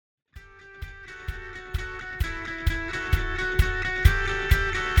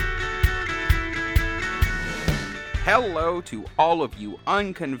Hello to all of you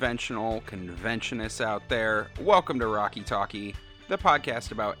unconventional conventionists out there. Welcome to Rocky Talkie, the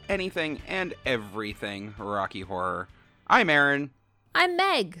podcast about anything and everything Rocky Horror. I'm Aaron. I'm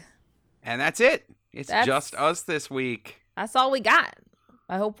Meg. And that's it. It's just us this week. That's all we got.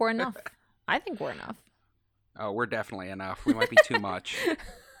 I hope we're enough. I think we're enough. Oh, we're definitely enough. We might be too much.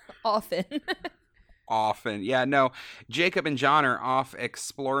 Often. Yeah, no. Jacob and John are off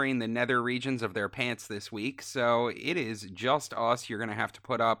exploring the nether regions of their pants this week, so it is just us. You're going to have to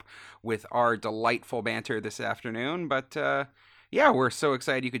put up with our delightful banter this afternoon, but yeah, we're so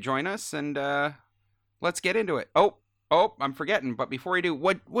excited you could join us, and let's get into it. Oh, I'm forgetting, but before we do,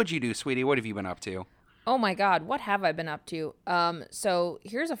 what'd you do, sweetie? What have you been up to? Oh my God, what have I been up to? So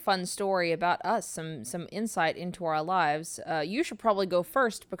here's a fun story about us, some insight into our lives. You should probably go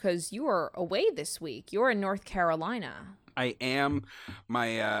first because you are away this week. You're in North Carolina. I am.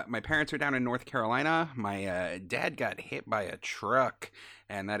 My parents are down in North Carolina. My dad got hit by a truck,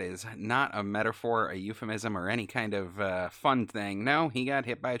 and that is not a metaphor, a euphemism, or any kind of fun thing. No, he got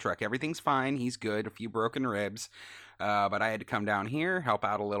hit by a truck. Everything's fine. He's good. A few broken ribs. But I had to come down here, help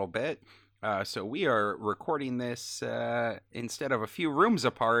out a little bit. So we are recording this instead of a few rooms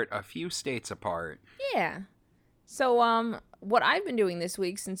apart, a few states apart. Yeah. So what I've been doing this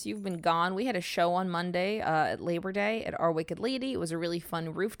week since you've been gone, we had a show on Monday at Labor Day at Our Wicked Lady. It was a really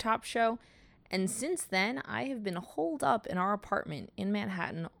fun rooftop show. And since then, I have been holed up in our apartment in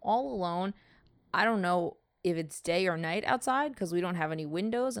Manhattan all alone. I don't know if it's day or night outside because we don't have any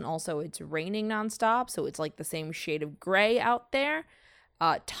windows. And also it's raining nonstop. So it's like the same shade of gray out there.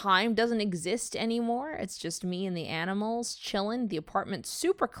 Time doesn't exist anymore. It's just me and the animals chilling. The apartment's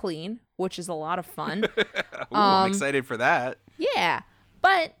super clean, which is a lot of fun. Ooh, I'm excited for that. Yeah,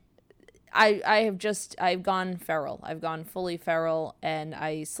 but I've gone feral. I've gone fully feral, and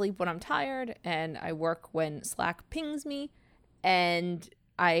I sleep when I'm tired, and I work when Slack pings me, and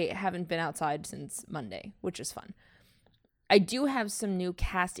I haven't been outside since Monday, which is fun. I do have some new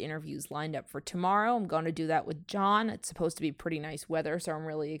cast interviews lined up for tomorrow. I'm going to do that with John. It's supposed to be pretty nice weather, so I'm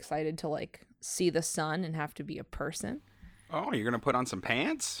really excited to see the sun and have to be a person. Oh, you're going to put on some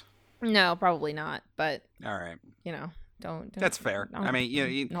pants? No, probably not, but all right. Don't That's fair. I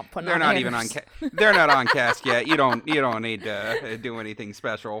mean, they're not even on they're not on cast yet. You don't need to do anything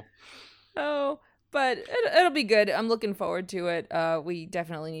special. Oh, but it'll be good. I'm looking forward to it. We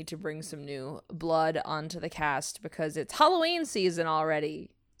definitely need to bring some new blood onto the cast because it's Halloween season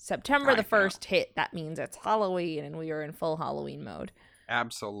already. September the 1st hit. That means it's Halloween, and we are in full Halloween mode.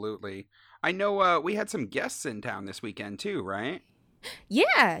 Absolutely. I know we had some guests in town this weekend too, right?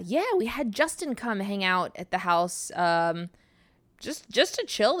 Yeah. We had Justin come hang out at the house just to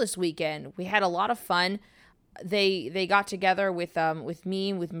chill this weekend. We had a lot of fun. They got together with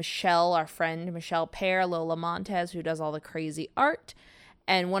me, with Michelle, our friend Michelle Pear, Lola Montez, who does all the crazy art,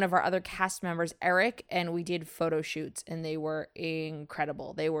 and one of our other cast members, Eric, and we did photo shoots, and they were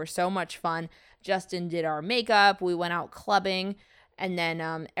incredible. They were so much fun. Justin did our makeup. We went out clubbing, and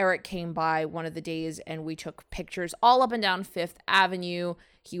then Eric came by one of the days, and we took pictures all up and down Fifth Avenue.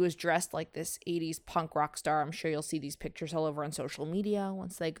 He was dressed like this 80s punk rock star. I'm sure you'll see these pictures all over on social media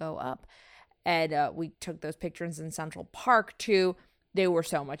once they go up. And we took those pictures in Central Park, too. They were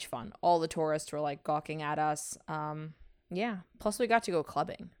so much fun. All the tourists were, gawking at us. Yeah. Plus, we got to go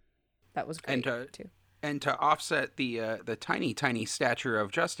clubbing. That was great, too. And to offset the tiny, tiny stature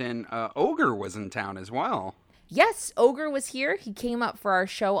of Justin, Ogre was in town as well. Yes, Ogre was here. He came up for our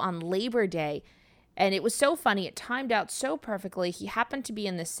show on Labor Day. And it was so funny. It timed out so perfectly. He happened to be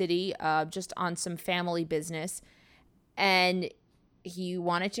in the city just on some family business. And he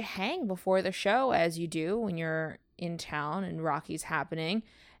wanted to hang before the show, as you do when you're in town and Rocky's happening.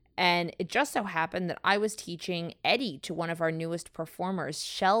 And it just so happened that I was teaching Eddie to one of our newest performers,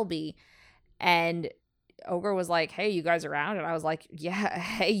 Shelby. And Ogre was like, "Hey, you guys around?" And I was like, "Yeah,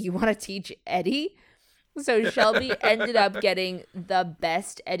 hey, you want to teach Eddie?" So Shelby ended up getting the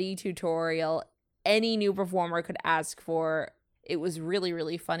best Eddie tutorial any new performer could ask for. It was really,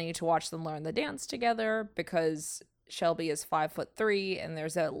 really funny to watch them learn the dance together because Shelby is 5'3", and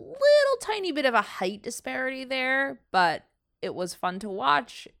there's a little tiny bit of a height disparity there, but it was fun to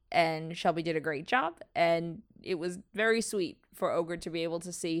watch, and Shelby did a great job, and it was very sweet for Ogre to be able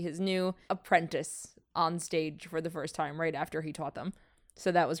to see his new apprentice on stage for the first time right after he taught them.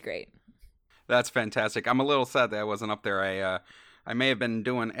 So that was great. That's fantastic. I'm a little sad that I wasn't up there. I may have been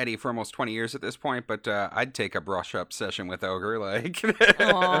doing Eddie for almost 20 years at this point, but I'd take a brush up session with Ogre.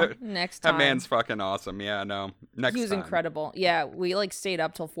 Aw, next time. That man's fucking awesome. Yeah, no. Next time. He was incredible. Yeah, we stayed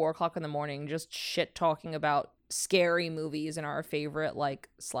up till 4 o'clock in the morning just shit talking about scary movies and our favorite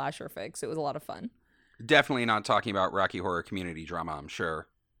slasher fix. It was a lot of fun. Definitely not talking about Rocky Horror Community Drama, I'm sure.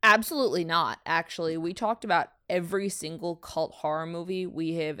 Absolutely not, actually. We talked about every single cult horror movie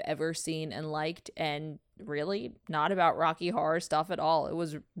we have ever seen and liked, and really not about Rocky Horror stuff at all. It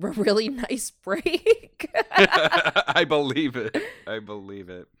was a really nice break. I believe it. I believe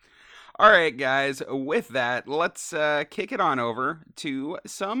it. All right, guys, with that, let's kick it on over to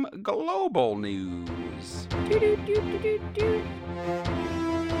some global news.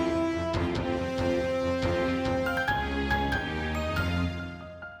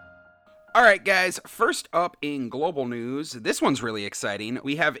 All right, guys, first up in global news, this one's really exciting.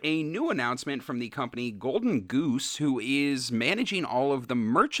 We have a new announcement from the company Golden Goose, who is managing all of the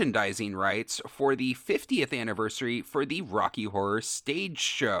merchandising rights for the 50th anniversary for the Rocky Horror stage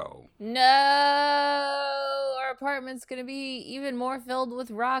show. No, our apartment's gonna be even more filled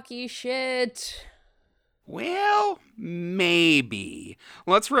with Rocky shit. Well, maybe.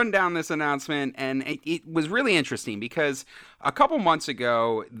 Let's run down this announcement, and it was really interesting because a couple months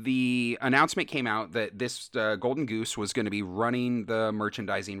ago, the announcement came out that this Golden Goose was going to be running the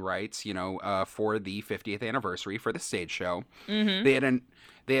merchandising rights, for the 50th anniversary for the stage show. Mm-hmm.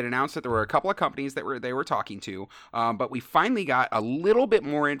 They had announced that there were a couple of companies that they were talking to, but we finally got a little bit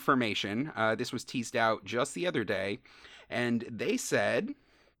more information. This was teased out just the other day, and they said...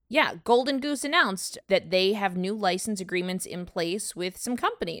 Yeah, Golden Goose announced that they have new license agreements in place with some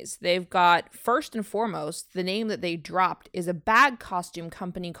companies. They've got, first and foremost, the name that they dropped is a bag costume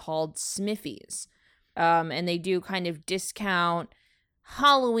company called Smithies. And they do kind of discount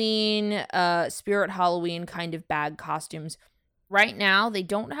Halloween, Spirit Halloween kind of bag costumes. Right now, they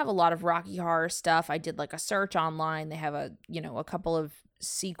don't have a lot of Rocky Horror stuff. I did like a search online. They have a couple of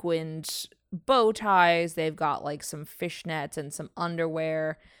sequined bow ties. They've got like some fishnets and some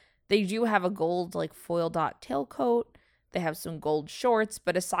underwear. They do have a gold like foil dot tailcoat. They have some gold shorts,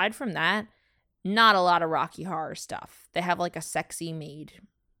 but aside from that, not a lot of Rocky Horror stuff. They have like a sexy maid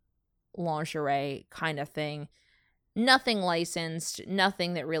lingerie kind of thing. Nothing licensed,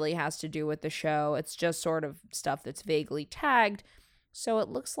 nothing that really has to do with the show. It's just sort of stuff that's vaguely tagged. So it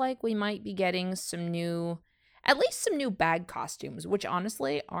looks like we might be getting at least some new bag costumes, which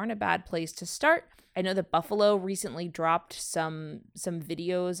honestly aren't a bad place to start. I know that Buffalo recently dropped some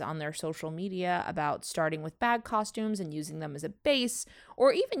videos on their social media about starting with bag costumes and using them as a base,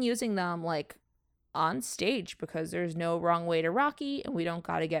 or even using them like on stage, because there's no wrong way to Rocky and we don't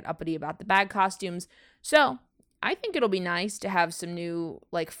got to get uppity about the bag costumes. So I think it'll be nice to have some new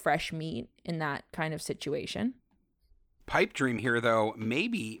like fresh meat in that kind of situation. Pipe dream here, though.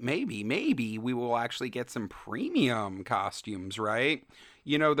 Maybe we will actually get some premium costumes, right?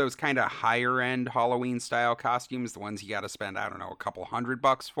 Those kind of higher-end Halloween-style costumes, the ones you got to spend, I don't know, a couple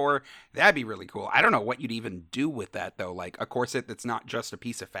 $100 for. That'd be really cool. I don't know what you'd even do with that, though. Like, a corset that's not just a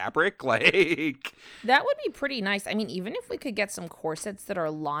piece of fabric? Like... That would be pretty nice. I mean, even if we could get some corsets that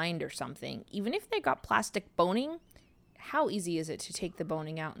are lined or something, even if they got plastic boning, how easy is it to take the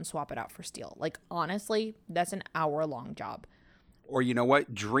boning out and swap it out for steel? Like, honestly, that's an hour-long job. Or you know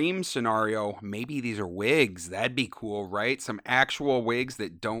what? Dream scenario, maybe these are wigs. That'd be cool, right? Some actual wigs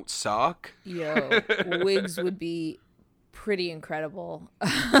that don't suck. Yo, wigs would be pretty incredible.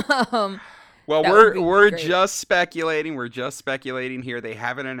 Well, we're just speculating. We're just speculating here. They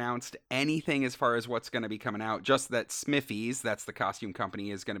haven't announced anything as far as what's going to be coming out. Just that Smithies, that's the costume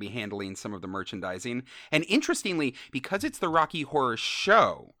company, is going to be handling some of the merchandising. And interestingly, because it's the Rocky Horror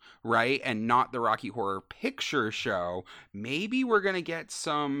Show, right, and not the Rocky Horror Picture Show, maybe we're going to get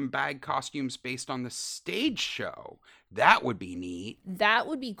some bag costumes based on the stage show. That would be neat. That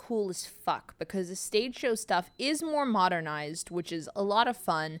would be cool as fuck, because the stage show stuff is more modernized, which is a lot of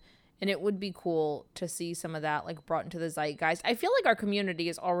fun. And it would be cool to see some of that like brought into the zeitgeist. I feel like our community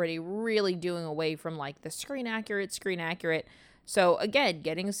is already really doing away from like the screen accurate. So again,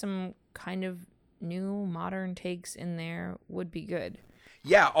 getting some kind of new modern takes in there would be good.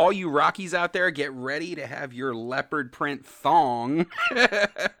 Yeah, all you Rockies out there, get ready to have your leopard print thong.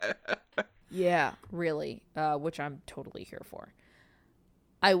 Yeah, really, which I'm totally here for.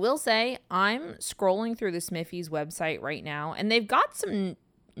 I will say I'm scrolling through the Smithies website right now, and they've got some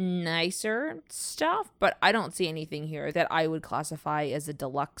nicer stuff, but I don't see anything here that I would classify as a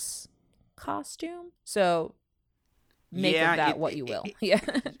deluxe costume. So make of that what you will.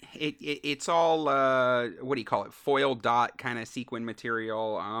 It's all what do you call it? Foil dot kind of sequin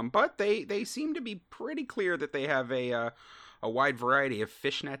material. But they seem to be pretty clear that they have a wide variety of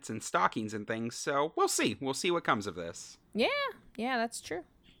fishnets and stockings and things. So we'll see. We'll see what comes of this. Yeah, that's true.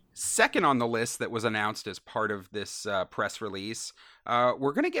 Second on the list that was announced as part of this press release,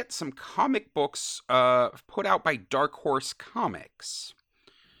 we're going to get some comic books put out by Dark Horse Comics.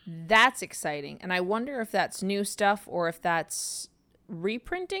 That's exciting. And I wonder if that's new stuff or if that's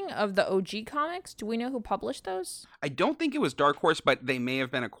reprinting of the OG comics. Do we know who published those? I don't think it was Dark Horse, but they may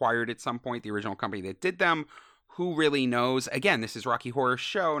have been acquired at some point, the original company that did them. Who really knows? Again, this is Rocky Horror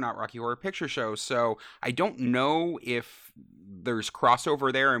Show, not Rocky Horror Picture Show, so I don't know if there's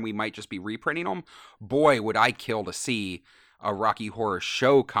crossover there and we might just be reprinting them. Boy, would I kill to see a Rocky Horror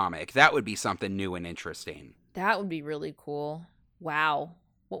Show comic. That would be something new and interesting. That would be really cool. Wow.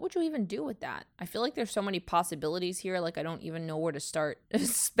 What would you even do with that? I feel like there's so many possibilities here, like I don't even know where to start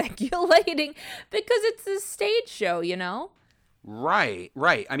speculating because it's a stage show, you know? Right.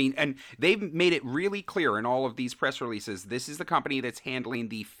 I mean, and they've made it really clear in all of these press releases, this is the company that's handling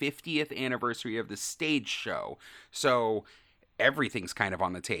the 50th anniversary of the stage show. So everything's kind of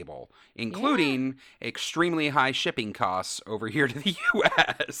on the table, including extremely high shipping costs over here to the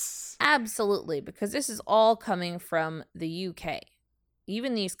US. Absolutely, because this is all coming from the UK.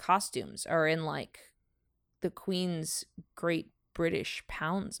 Even these costumes are in like the Queen's Great British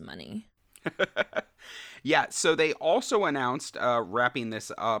Pounds money. Yeah, so they also announced, wrapping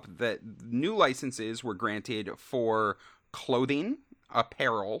this up, that new licenses were granted for clothing,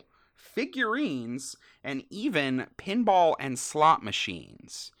 apparel, figurines, and even pinball and slot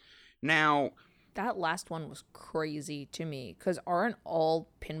machines. Now, that last one was crazy to me, because aren't all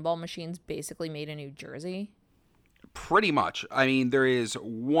pinball machines basically made in New Jersey? Pretty much. I mean, there is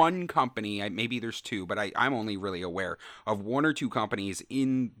one company, maybe there's two, but I'm only really aware of one or two companies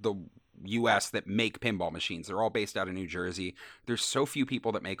in the US that make pinball machines. They're all based out of New Jersey. There's so few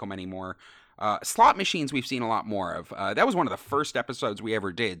people that make them anymore. Slot machines we've seen a lot more of. That was one of the first episodes we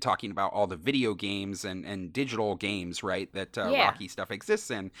ever did, talking about all the video games and digital games, right, that Rocky stuff exists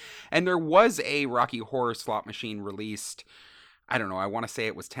in. And there was a Rocky Horror slot machine released, I don't know, I want to say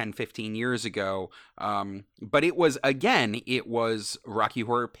it was 10, 15 years ago. But it was Rocky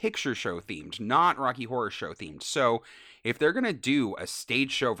Horror Picture Show themed, not Rocky Horror Show themed. So if they're going to do a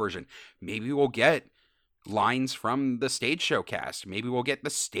stage show version, maybe we'll get lines from the stage show cast. Maybe we'll get the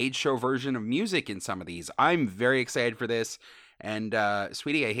stage show version of music in some of these. I'm very excited for this. And,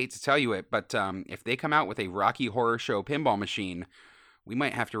 sweetie, I hate to tell you it, but if they come out with a Rocky Horror Show pinball machine, we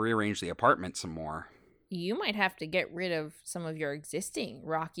might have to rearrange the apartment some more. You might have to get rid of some of your existing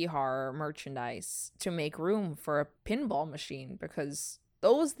Rocky Horror merchandise to make room for a pinball machine, because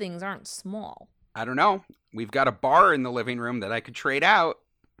those things aren't small. I don't know. We've got a bar in the living room that I could trade out.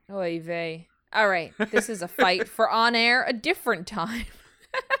 Oy vey. All right, this is a fight for on air a different time.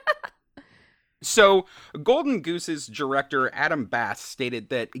 So, Golden Goose's director Adam Bass stated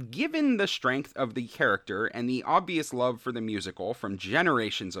that given the strength of the character and the obvious love for the musical from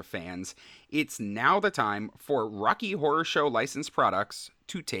generations of fans, it's now the time for Rocky Horror Show licensed products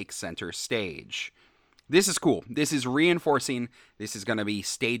to take center stage. This is cool. This is reinforcing this is going to be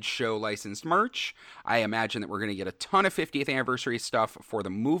stage show licensed merch. I imagine that we're going to get a ton of 50th anniversary stuff for the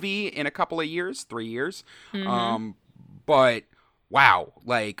movie in a couple of years, 3 years. But wow,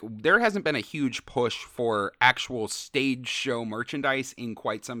 like there hasn't been a huge push for actual stage show merchandise in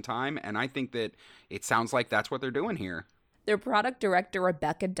quite some time. And I think that it sounds like that's what they're doing here. Their product director,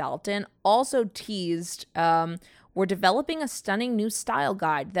 Rebecca Dalton, also teased we're developing a stunning new style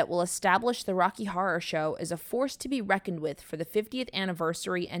guide that will establish the Rocky Horror Show as a force to be reckoned with for the 50th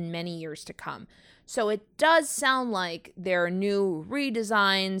anniversary and many years to come. So it does sound like there are new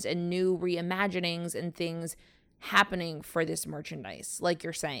redesigns and new reimaginings and things happening for this merchandise, like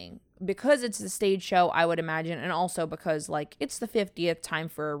you're saying. Because it's the stage show, I would imagine, and also because, like, it's the 50th, time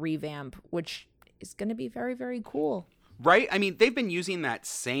for a revamp, which is going to be very, very cool. Right? I mean, they've been using that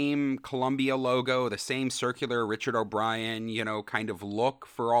same Columbia logo, the same circular Richard O'Brien, kind of look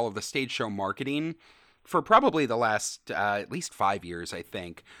for all of the stage show marketing for probably the last at least 5 years, I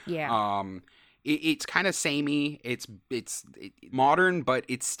think. Yeah. It's kind of samey. It's modern, but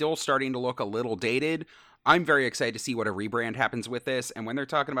it's still starting to look a little dated. I'm very excited to see what a rebrand happens with this. And when they're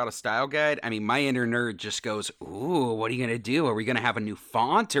talking about a style guide, I mean, my inner nerd just goes, ooh, what are you going to do? Are we going to have a new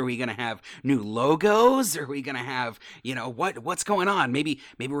font? Are we going to have new logos? Are we going to have, what's going on? Maybe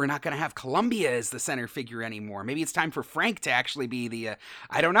we're not going to have Columbia as the center figure anymore. Maybe it's time for Frank to actually be the,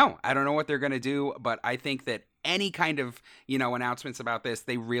 I don't know. I don't know what they're going to do, but I think that any kind of, announcements about this,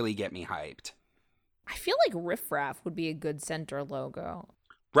 they really get me hyped. I feel like Riff Raff would be a good center logo.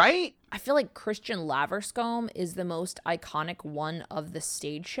 Right? I feel like Christian Laverscombe is the most iconic one of the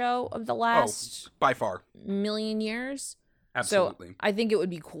stage show of the last by far million years. Absolutely. So I think it would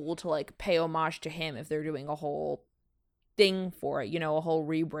be cool to like pay homage to him if they're doing a whole thing for it, a whole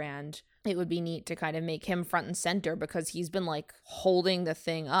rebrand. It would be neat to kind of make him front and center because he's been like holding the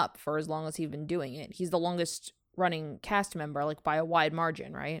thing up for as long as he's been doing it. He's the longest running cast member, like by a wide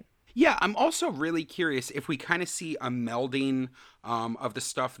margin, right? Yeah, I'm also really curious if we kind of see a melding of the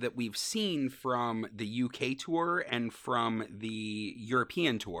stuff that we've seen from the UK tour and from the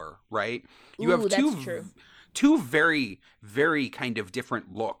European tour, right? You have That's true. two very, very kind of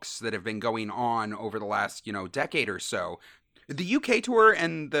different looks that have been going on over the last, decade or so. The UK tour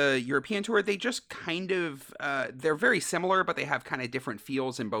and the European tour, they just kind of, they're very similar, but they have kind of different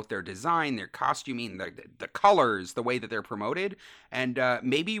feels in both their design, their costuming, the colors, the way that they're promoted. And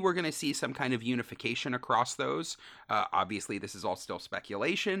maybe we're going to see some kind of unification across those. Obviously, this is all still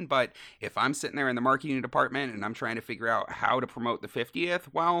speculation, but if I'm sitting there in the marketing department and I'm trying to figure out how to promote the 50th,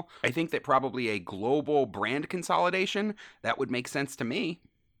 well, I think that probably a global brand consolidation, that would make sense to me.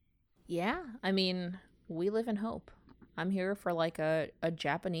 Yeah, I mean, we live in hope. I'm here for like a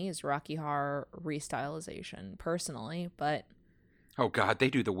Japanese Rocky Horror restylization personally, but Oh God, they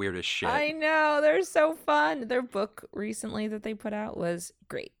do the weirdest shit. I know, they're so fun. Their book recently that they put out was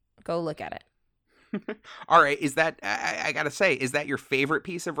great. Go look at it. All right, is that, I gotta say, is that your favorite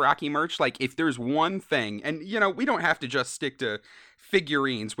piece of Rocky merch? Like, if there's one thing, and, we don't have to just stick to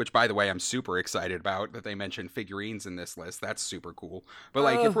figurines, which, by the way, I'm super excited about that they mentioned figurines in this list. That's super cool. But,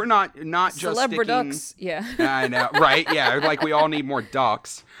 like, if we're not just sticking... ducks, yeah. I know, right? Yeah, like, we all need more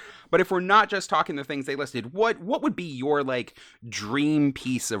ducks. But if we're not just talking the things they listed, what would be your, like, dream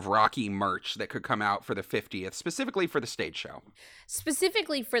piece of Rocky merch that could come out for the 50th, specifically for the stage show?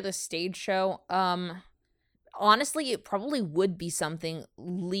 Specifically for the stage show, honestly, it probably would be something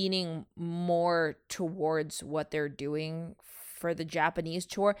leaning more towards what they're doing for the Japanese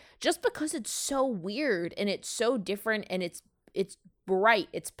tour, just because it's so weird and it's so different and it's bright,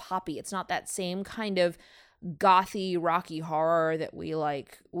 it's poppy. It's not that same kind of gothy Rocky Horror that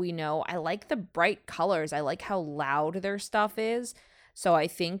we know. I like the bright colors. I like how loud their stuff is. So I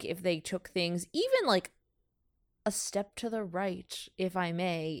think if they took things even like a step to the right, if I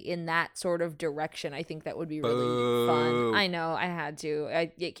may, in that sort of direction, I think that would be really fun. I know, I had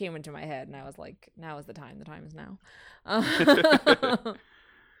to. It came into my head and I was like, now is the time. The time is now.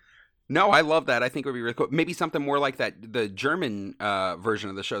 No, I love that. I think it would be really cool. Maybe something more like that, the German version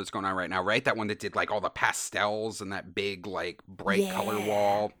of the show that's going on right now, right? That one that did like all the pastels and that big like bright color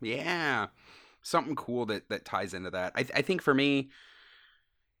wall. Yeah. Something cool that ties into that. I think for me,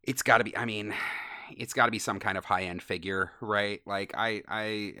 it's got to be, it's got to be some kind of high-end figure, right? Like I'm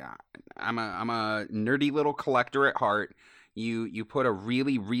a nerdy little collector at heart. You put a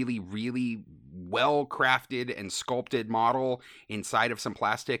really, really, really well-crafted and sculpted model inside of some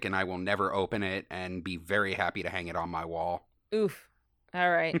plastic, and I will never open it and be very happy to hang it on my wall. Oof. All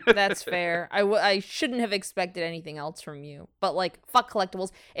right, that's fair. I shouldn't have expected anything else from you. But, like, fuck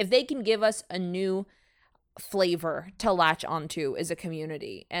collectibles. If they can give us a new flavor to latch onto as a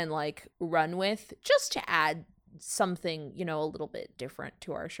community and, like, run with, just to add something, a little bit different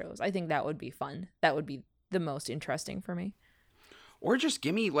to our shows, I think that would be fun. That would be the most interesting for me. Or just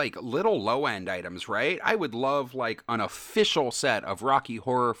give me, like, little low-end items, right? I would love, like, an official set of Rocky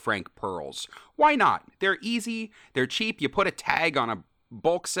Horror Frank pearls. Why not? They're easy. They're cheap. You put a tag on a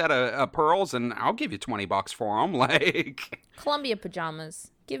bulk set of pearls, and I'll give you $20 for them. Like, Columbia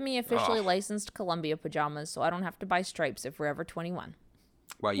pajamas. Give me officially licensed Columbia pajamas so I don't have to buy stripes if we're ever 21.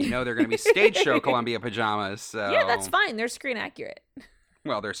 Well, they're going to be stage show Columbia pajamas, so... Yeah, that's fine. They're screen accurate.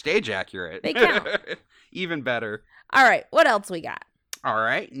 Well, they're stage accurate. They count. Even better. All right, what else we got? All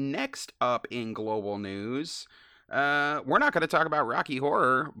right, next up in global news, we're not going to talk about Rocky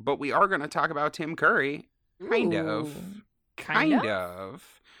Horror, but we are going to talk about Tim Curry. Kind of.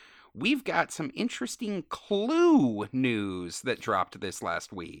 We've got some interesting Clue news that dropped this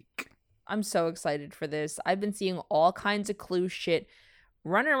last week. I'm so excited for this. I've been seeing all kinds of Clue shit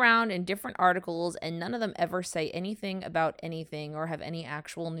running around in different articles, and none of them ever say anything about anything or have any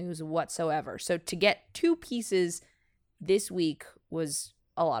actual news whatsoever. So to get two pieces this week was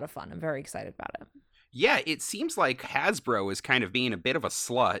a lot of fun. I'm very excited about it. Yeah, it seems like Hasbro is kind of being a bit of a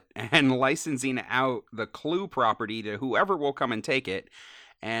slut and licensing out the Clue property to whoever will come and take it.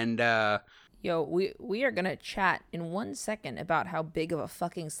 And, Yo, we are gonna chat in 1 second about how big of a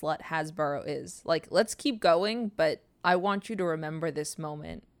fucking slut Hasbro is. Like, let's keep going, but I want you to remember this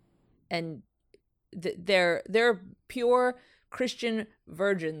moment. And they're pure Christian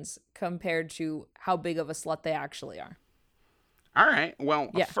virgins compared to how big of a slut they actually are. All right.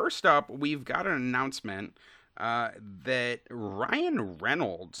 Well, First up, we've got an announcement that Ryan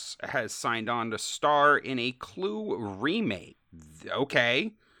Reynolds has signed on to star in a Clue remake.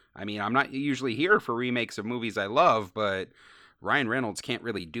 Okay. I'm not usually here for remakes of movies I love, but Ryan Reynolds can't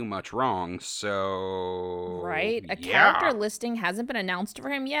really do much wrong, so... Right? A yeah. character listing hasn't been announced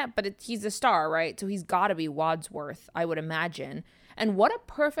for him yet, but he's a star, right? So he's got to be Wadsworth, I would imagine. And what a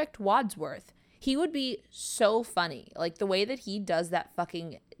perfect Wadsworth. He would be so funny. Like, the way that he does that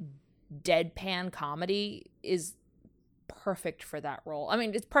fucking deadpan comedy is perfect for that role. I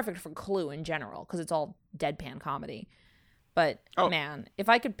mean, it's perfect for Clue in general, because it's all deadpan comedy. But, man, if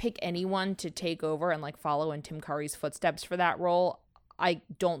I could pick anyone to take over and, like, follow in Tim Curry's footsteps for that role, I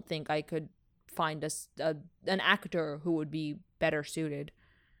don't think I could find an actor who would be better suited.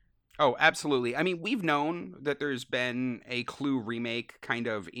 Oh, absolutely. I mean, we've known that there's been a Clue remake kind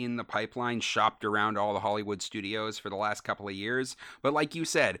of in the pipeline, shopped around all the Hollywood studios for the last couple of years. But like you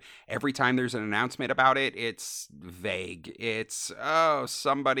said, every time there's an announcement about it, it's vague. It's, oh,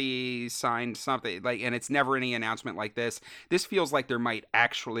 somebody signed something, like, and it's never any announcement like this. This feels like there might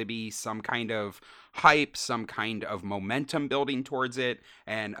actually be some kind of hype, some kind of momentum building towards it.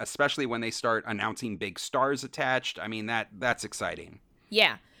 And especially when they start announcing big stars attached, I mean, that's exciting.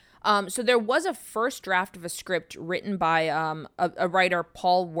 Yeah. So there was a first draft of a script written by a writer,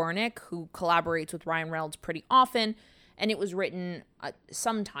 Paul Wernick, who collaborates with Ryan Reynolds pretty often, and it was written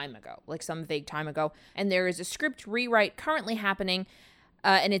some time ago, like some vague time ago. And there is a script rewrite currently happening,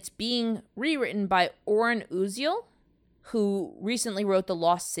 and it's being rewritten by Oren Uziel, who recently wrote The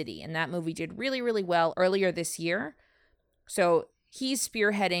Lost City, and that movie did really, really well earlier this year. So he's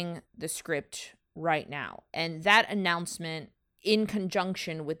spearheading the script right now, and that announcement, in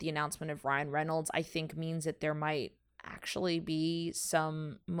conjunction with the announcement of Ryan Reynolds, I think means that there might actually be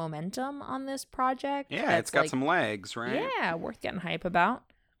some momentum on this project. Yeah, it's got some legs, right? Yeah, worth getting hype about.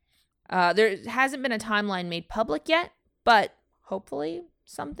 There hasn't been a timeline made public yet, but hopefully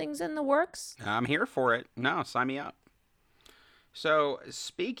something's in the works. I'm here for it. No, sign me up. So,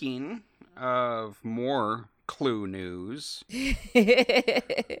 speaking of more Clue news...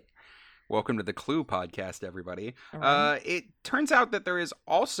 Welcome to the Clue podcast, everybody. Right. It turns out that there is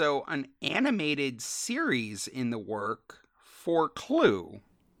also an animated series in the work for Clue.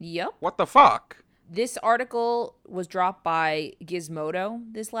 Yep. What the fuck? This article was dropped by Gizmodo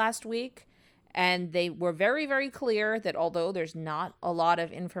this last week, and they were very, very clear that although there's not a lot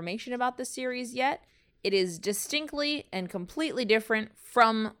of information about the series yet, it is distinctly and completely different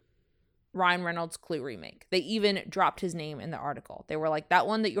from Ryan Reynolds' Clue remake. They even dropped his name in the article. They were like, that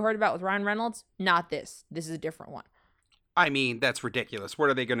one that you heard about with Ryan Reynolds, not this. This is a different one. I mean, that's ridiculous. What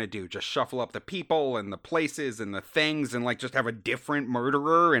are they going to do? Just shuffle up the people and the places and the things and, like, just have a different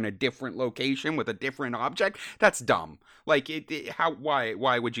murderer in a different location with a different object? That's dumb. Like,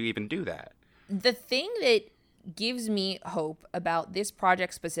 why would you even do that? The thing that gives me hope about this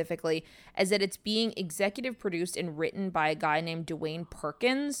project specifically is that it's being executive produced and written by a guy named Dwayne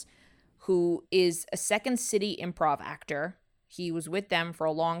Perkins, who is a Second City improv actor. He was with them for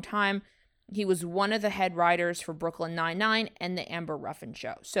a long time. He was one of the head writers for Brooklyn Nine-Nine and The Amber Ruffin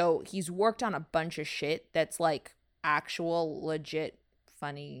Show. So he's worked on a bunch of shit that's like actual, legit,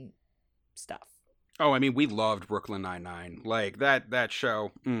 funny stuff. Oh, I mean, we loved Brooklyn Nine-Nine. Like, that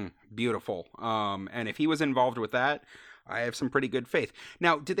show, beautiful. And if he was involved with that, I have some pretty good faith.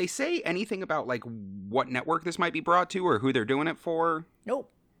 Now, did they say anything about, like, what network this might be brought to or who they're doing it for?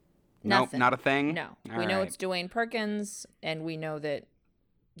 Nope. Nope, not a thing? No. We know it's Dwayne Perkins, and we know that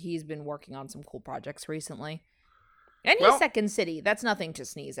he's been working on some cool projects recently. And he's Second City. That's nothing to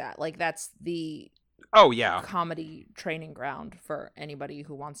sneeze at. Like, that's the comedy training ground for anybody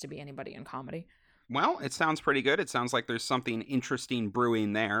who wants to be anybody in comedy. Well, it sounds pretty good. It sounds like there's something interesting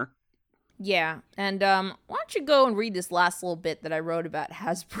brewing there. Yeah, and why don't you go and read this last little bit that I wrote about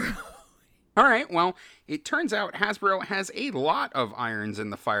Hasbro? All right, well, it turns out Hasbro has a lot of irons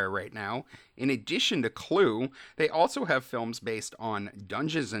in the fire right now. In addition to Clue, they also have films based on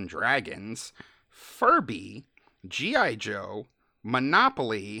Dungeons & Dragons, Furby, G.I. Joe,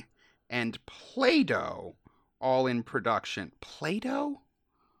 Monopoly, and Play-Doh, all in production. Play-Doh?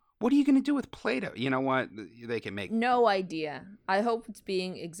 What are you going to do with Play-Doh? You know what? They can make... No idea. I hope it's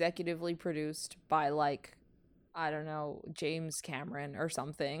being executively produced by, like, I don't know, James Cameron or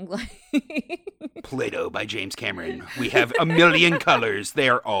something. Play-Doh by James Cameron. We have a million colors. They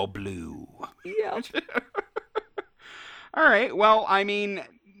are all blue. Yeah. All right. Well, I mean,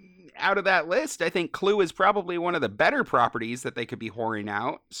 out of that list, I think Clue is probably one of the better properties that they could be whoring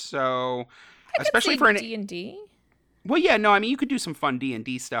out. So, especially for an D&D. Well, yeah, no, I mean, you could do some fun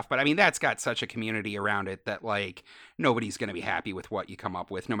D&D stuff, but I mean, that's got such a community around it that, like, nobody's going to be happy with what you come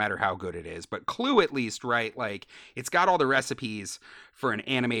up with, no matter how good it is. But Clue, at least, right, like, it's got all the recipes for an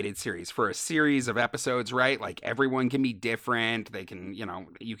animated series, for a series of episodes, right? Like, everyone can be different. They can,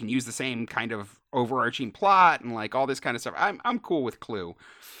 you can use the same kind of overarching plot and, like, all this kind of stuff. I'm cool with Clue.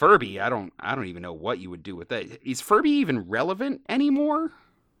 Furby, I don't even know what you would do with that. Is Furby even relevant anymore?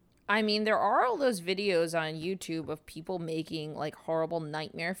 I mean, there are all those videos on YouTube of people making like horrible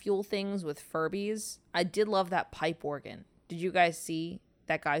nightmare fuel things with Furbies. I did love that pipe organ. Did you guys see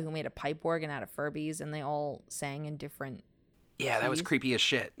that guy who made a pipe organ out of Furbies and they all sang in different Yeah, that was keys? creepy as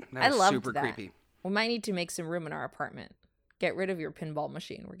shit. I That was loved super that. creepy. We might need to make some room in our apartment. Get rid of your pinball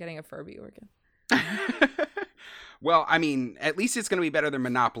machine. We're getting a Furby organ. Well, I mean, at least it's going to be better than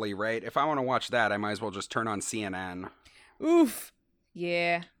Monopoly, right? If I want to watch that, I might as well just turn on CNN. Oof.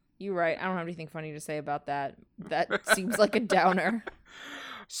 Yeah, you're right. I don't have anything funny to say about that. That seems like a downer.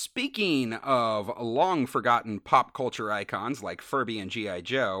 Speaking of long forgotten pop culture icons like Furby and G.I.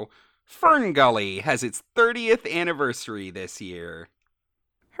 Joe, Fern Gully has its 30th anniversary this year.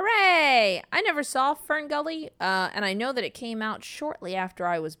 Hooray! I never saw Fern Gully, and I know that it came out shortly after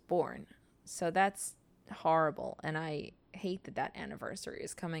I was born. So that's horrible, and I hate that that anniversary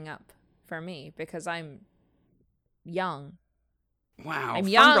is coming up for me because I'm young. Wow, I'm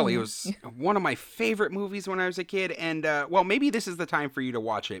Fern young. Gully was one of my favorite movies when I was a kid, and well, maybe this is the time for you to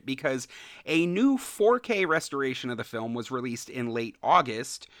watch it because a new 4K restoration of the film was released in late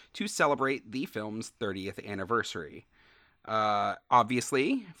August to celebrate the film's 30th anniversary.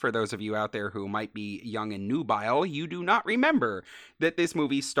 Obviously, for those of you out there who might be young and nubile, you do not remember that this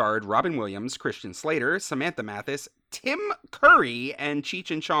movie starred Robin Williams, Christian Slater, Samantha Mathis, Tim Curry, and Cheech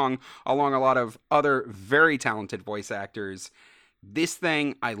and Chong, along a lot of other very talented voice actors. This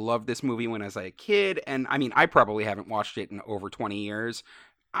thing, I loved this movie when I was a kid, and I mean, I probably haven't watched it in over 20 years.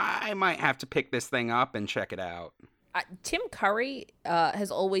 I might have to pick this thing up and check it out. Tim Curry has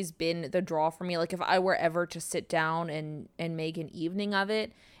always been the draw for me. Like, if I were ever to sit down and make an evening of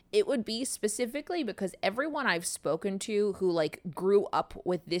it, it would be specifically because everyone I've spoken to who, like, grew up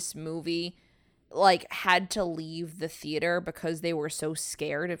with this movie, like, had to leave the theater because they were so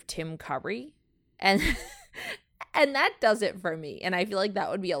scared of Tim Curry. And... And that does it for me. And I feel like that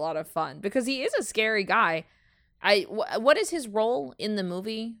would be a lot of fun because he is a scary guy. What is his role in the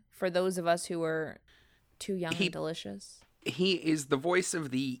movie for those of us who are too young and delicious? He is the voice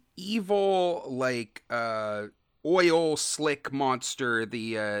of the evil, like, oil slick monster,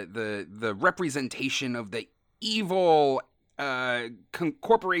 the representation of the evil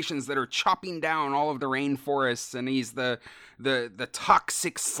corporations that are chopping down all of the rainforests, and he's the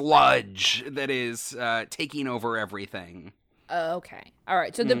toxic sludge that is taking over everything. Okay. All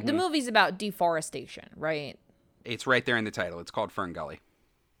right. So the movie's about deforestation, right? It's right there in the title. It's called Fern Gully.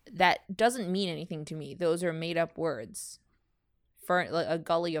 That doesn't mean anything to me. Those are made up words. Fern, like a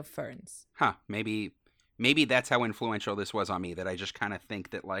gully of ferns. Huh. Maybe that's how influential this was on me, that I just kind of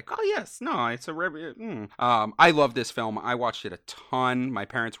think that, like, oh, yes, no, it's a... I love this film. I watched it a ton. My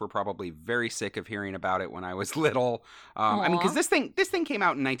parents were probably very sick of hearing about it when I was little. I mean, because this thing came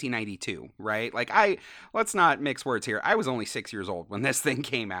out in 1992, right? Like, let's not mix words here. I was only 6 years old when this thing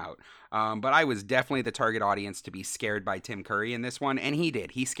came out. But I was definitely the target audience to be scared by Tim Curry in this one, and he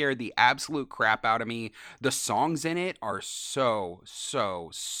did. He scared the absolute crap out of me. The songs in it are so, so,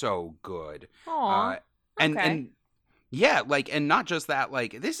 so good. Aww. And yeah, like, and not just that,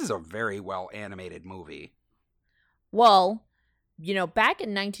 like, this is a very well animated movie. Well, back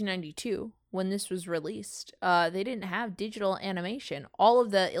in 1992, when this was released, they didn't have digital animation. All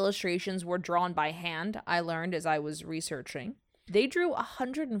of the illustrations were drawn by hand, I learned as I was researching. They drew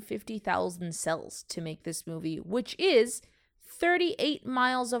 150,000 cells to make this movie, which is 38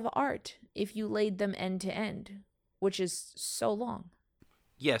 miles of art if you laid them end to end, which is so long.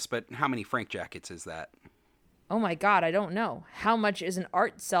 Yes, but how many Frank jackets is that? Oh my God, I don't know. How much is an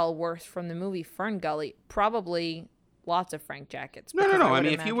art cell worth from the movie Fern Gully? Probably lots of Frank jackets. No. I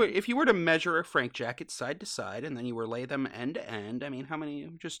mean, if you were to measure a Frank jacket side to side and then you were lay them end to end, I mean, how many?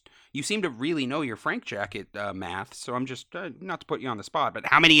 You seem to really know your Frank jacket math. So I'm just not to put you on the spot, but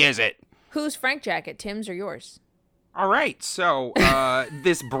how many is it? Whose Frank jacket, Tim's or yours? All right, so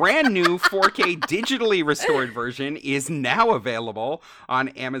this brand new 4K digitally restored version is now available on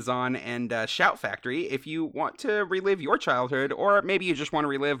Amazon and Shout Factory if you want to relive your childhood, or maybe you just want to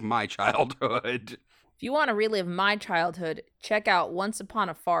relive my childhood. If you want to relive my childhood, check out Once Upon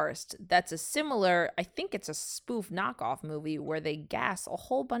a Forest. That's a similar, I think it's a spoof knockoff movie where they gas a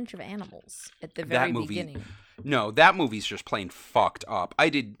whole bunch of animals at the very beginning. No, that movie's just plain fucked up. I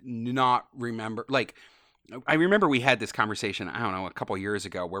did not remember, like... I remember we had this conversation, I don't know, a couple years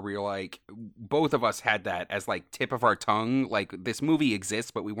ago where we were like, both of us had that as like tip of our tongue. Like, this movie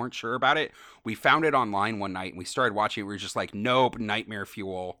exists, but we weren't sure about it. We found it online one night and we started watching it. We were just like, nope, nightmare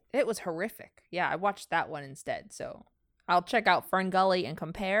fuel. It was horrific. Yeah, I watched that one instead. So I'll check out Ferngully and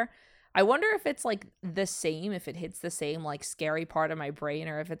compare. I wonder if it's like the same, if it hits the same like scary part of my brain,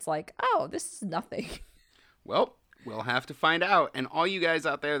 or if it's like, oh, this is nothing. Well, we'll have to find out. And all you guys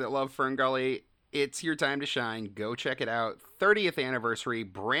out there that love Ferngully, it's your time to shine. Go check it out. 30th anniversary,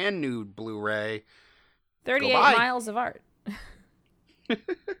 brand new Blu-ray. 38 miles of art.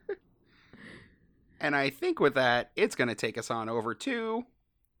 And I think with that, it's going to take us on over to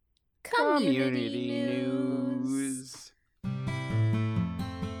Community News.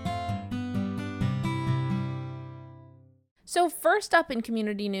 So first up in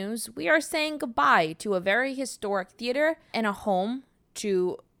community news, we are saying goodbye to a very historic theater and a home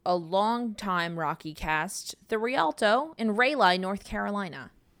to a long-time Rocky cast, the Rialto in Raleigh, North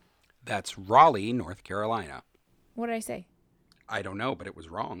Carolina. That's Raleigh, North Carolina. What did I say? I don't know, but it was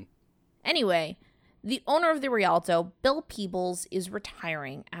wrong. Anyway, the owner of the Rialto, Bill Peebles, is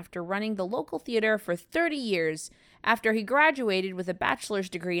retiring after running the local theater for 30 years after he graduated with a bachelor's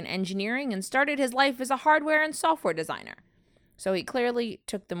degree in engineering and started his life as a hardware and software designer. So he clearly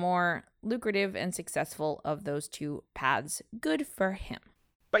took the more lucrative and successful of those two paths. Good for him.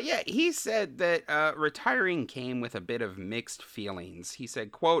 But yeah, he said that retiring came with a bit of mixed feelings. He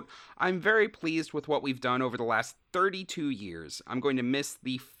said, quote, "I'm very pleased with what we've done over the last 32 years. I'm going to miss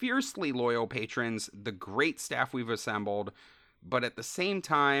the fiercely loyal patrons, the great staff we've assembled, but at the same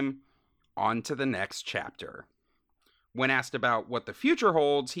time, on to the next chapter." When asked about what the future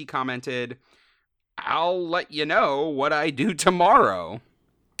holds, he commented, "I'll let you know what I do tomorrow."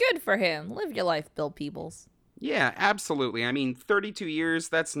 Good for him. Live your life, Bill Peebles. Yeah, absolutely. I mean, 32 years,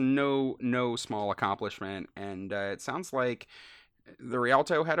 that's no small accomplishment. And it sounds like the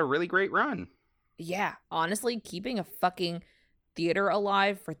Rialto had a really great run. Yeah, honestly, keeping a fucking theater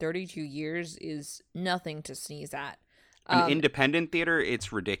alive for 32 years is nothing to sneeze at. An independent theater,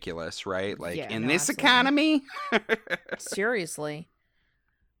 it's ridiculous, right? Like, yeah, in no, this absolutely. economy? Seriously.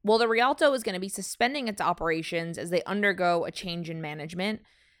 Well, the Rialto is going to be suspending its operations as they undergo a change in management.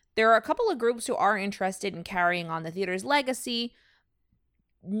 There are a couple of groups who are interested in carrying on the theater's legacy.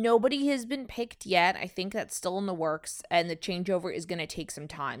 Nobody has been picked yet. I think that's still in the works, and the changeover is going to take some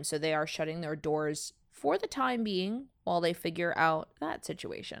time. So they are shutting their doors for the time being while they figure out that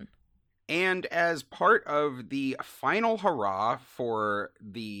situation. And as part of the final hurrah for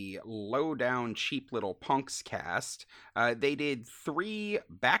the Lowdown Cheap Little Punks cast, they did 3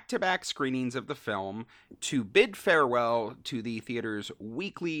 back-to-back screenings of the film to bid farewell to the theater's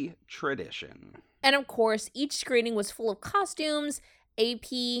weekly tradition. And of course, each screening was full of costumes,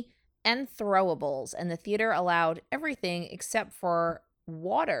 AP, and throwables, and the theater allowed everything except for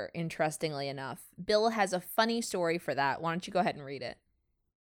water, interestingly enough. Bill has a funny story for that. Why don't you go ahead and read it?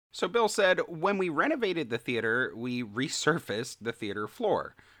 So Bill said, "When we renovated the theater, we resurfaced the theater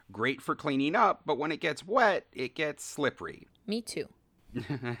floor. Great for cleaning up, but when it gets wet, it gets slippery." Me too.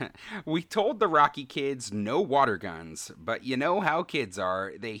 "We told the Rocky kids no water guns, but you know how kids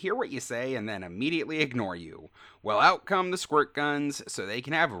are. They hear what you say and then immediately ignore you. Well, out come the squirt guns so they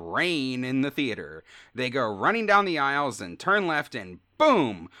can have rain in the theater. They go running down the aisles and turn left and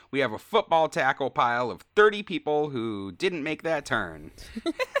boom, we have a football tackle pile of 30 people who didn't make that turn.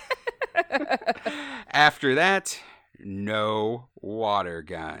 After that, no water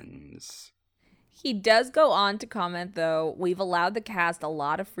guns." He does go on to comment, though, "We've allowed the cast a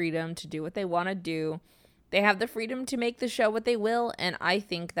lot of freedom to do what they want to do. They have the freedom to make the show what they will, and I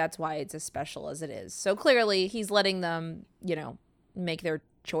think that's why it's as special as it is." So clearly, he's letting them, make their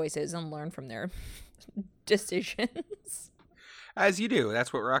choices and learn from their decisions. As you do.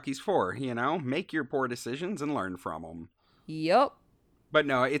 That's what Rocky's for, Make your poor decisions and learn from them. Yup. But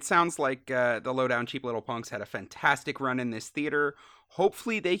no, it sounds like the Lowdown Cheap Little Punks had a fantastic run in this theater.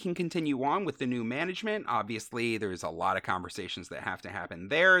 Hopefully they can continue on with the new management. Obviously, there's a lot of conversations that have to happen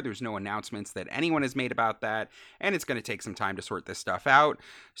there. There's no announcements that anyone has made about that, and it's going to take some time to sort this stuff out.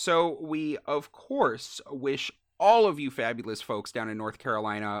 So we, of course, wish all of you fabulous folks down in North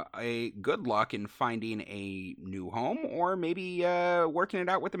Carolina a good luck in finding a new home or maybe working it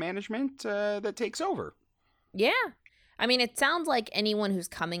out with the management that takes over. Yeah. I mean, it sounds like anyone who's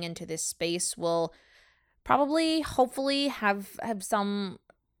coming into this space will probably, hopefully, have some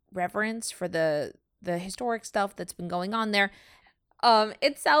reverence for the historic stuff that's been going on there.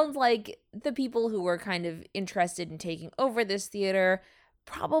 It sounds like the people who were kind of interested in taking over this theater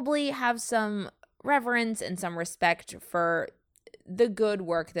probably have some reverence and some respect for the good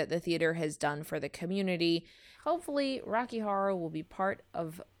work that the theater has done for the community. Hopefully, Rocky Horror will be part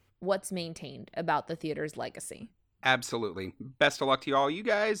of what's maintained about the theater's legacy. Absolutely. Best of luck to all you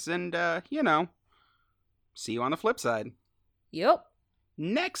guys, and, see you on the flip side. Yep.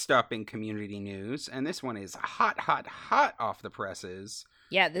 Next up in community news, and this one is hot off the presses.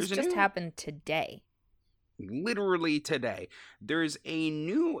 Yeah, this just happened today. Literally today. There's a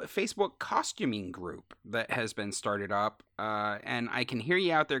new Facebook costuming group that has been started up, and I can hear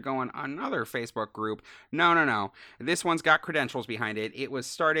you out there going, another Facebook group. No. This one's got credentials behind it. It was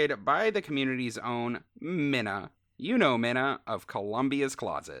started by the community's own Minna. You know Minna of Columbia's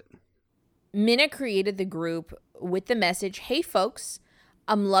Closet. Minna created the group with the message, "Hey folks,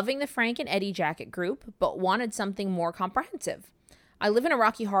 I'm loving the Frank and Eddie jacket group, but wanted something more comprehensive. I live in a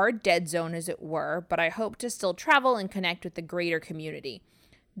Rocky Horror dead zone, as it were, but I hope to still travel and connect with the greater community.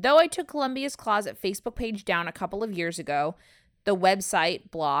 Though I took Columbia's Closet Facebook page down a couple of years ago, the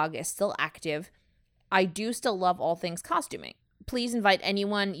website blog is still active. I do still love all things costuming. Please invite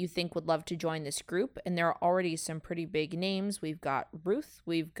anyone you think would love to join this group, and there are already some pretty big names. We've got Ruth,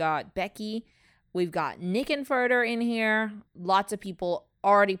 we've got Becky, we've got Nickenfurter in here. Lots of people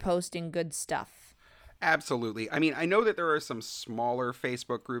already posting good stuff." Absolutely. I mean, I know that there are some smaller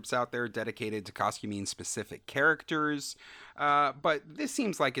Facebook groups out there dedicated to costuming specific characters, but this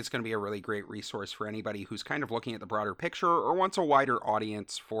seems like it's going to be a really great resource for anybody who's kind of looking at the broader picture or wants a wider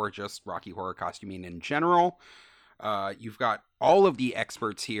audience for just Rocky Horror costuming in general. You've got all of the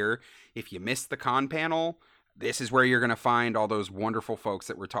experts here. If you missed the con panel, this is where you're going to find all those wonderful folks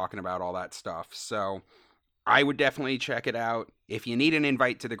that we're talking about, all that stuff. So I would definitely check it out. If you need an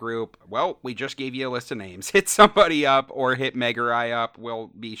invite to the group, well, we just gave you a list of names. Hit somebody up or hit Meg or I up. We'll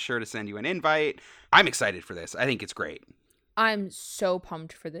be sure to send you an invite. I'm excited for this. I think it's great. I'm so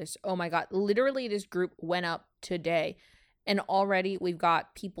pumped for this. Oh my God. Literally, this group went up today, and already we've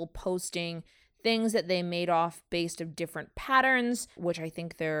got people posting things that they made off based of different patterns, which I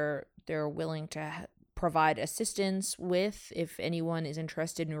think they're willing to provide assistance with if anyone is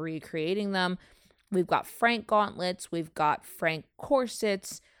interested in recreating them. We've got Frank gauntlets, we've got Frank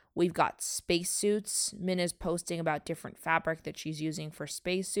corsets, we've got spacesuits. Minna's posting about different fabric that she's using for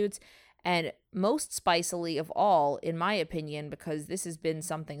spacesuits. And most spicily of all, in my opinion, because this has been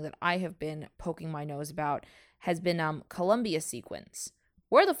something that I have been poking my nose about, has been Columbia sequins.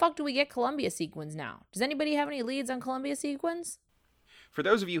 Where the fuck do we get Columbia sequins now? Does anybody have any leads on Columbia sequins? For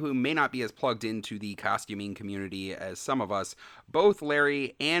those of you who may not be as plugged into the costuming community as some of us, both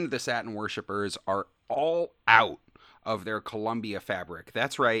Larry and the Satin Worshippers are all out of their Columbia fabric.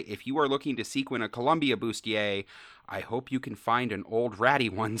 That's right, if you are looking to sequin a Columbia bustier, I hope you can find an old ratty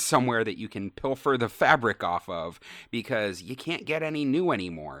one somewhere that you can pilfer the fabric off of, because you can't get any new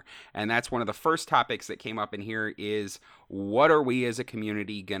anymore. And that's one of the first topics that came up in here is, what are we as a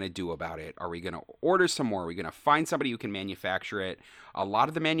community going to do about it? Are we going to order some more? Are we going to find somebody who can manufacture it? A lot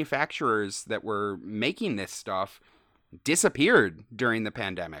of the manufacturers that were making this stuff disappeared during the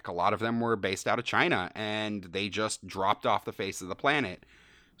pandemic. A lot of them were based out of China, and they just dropped off the face of the planet.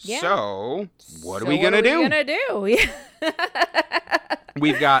 Yeah. So, what are we going to do?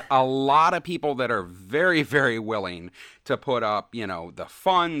 We've got a lot of people that are very, very willing to put up, the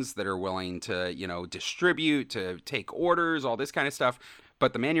funds, that are willing to, distribute, to take orders, all this kind of stuff.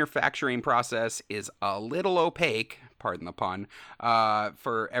 But the manufacturing process is a little opaque, pardon the pun,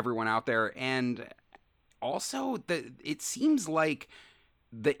 for everyone out there. And also, it seems like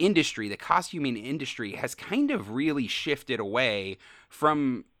the industry, the costuming industry, has kind of really shifted away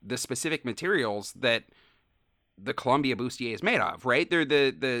from the specific materials that the Columbia bustier is made of, right? They're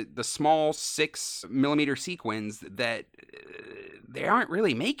the small 6mm sequins that they aren't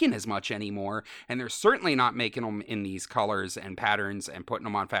really making as much anymore, and they're certainly not making them in these colors and patterns and putting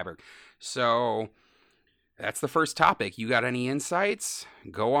them on fabric. So that's the first topic. You got any insights?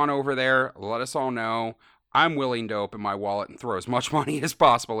 Go on over there. Let us all know. I'm willing to open my wallet and throw as much money as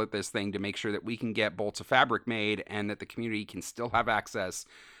possible at this thing to make sure that we can get bolts of fabric made and that the community can still have access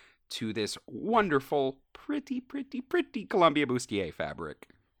to this wonderful, pretty Columbia bustier fabric.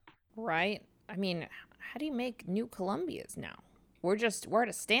 Right? I mean, how do you make new Columbias now? We're at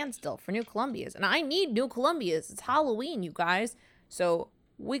a standstill for new Columbias, and I need new Columbias. It's Halloween, you guys. So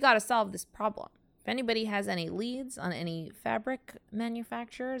we got to solve this problem. If anybody has any leads on any fabric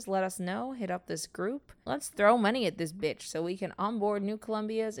manufacturers, let us know. Hit up this group. Let's throw money at this bitch so we can onboard new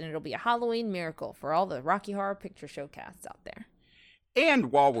Columbias, and it'll be a Halloween miracle for all the Rocky Horror Picture Show casts out there.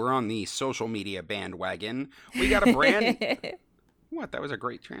 And while we're on the social media bandwagon, we got a brand What? That was a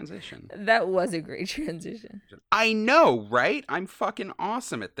great transition. That was a great transition. I know, right? I'm fucking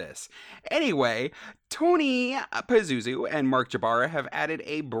awesome at this. Anyway, Tony Pazuzu and Mark Jabara have added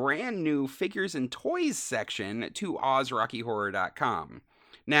a brand new figures and toys section to OzRockyHorror.com.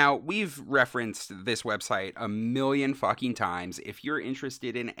 Now, we've referenced this website a million fucking times. If you're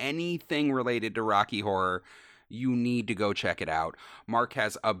interested in anything related to Rocky Horror, you need to go check it out. Mark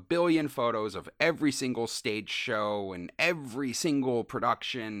has a billion photos of every single stage show and every single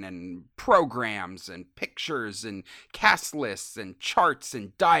production and programs and pictures and cast lists and charts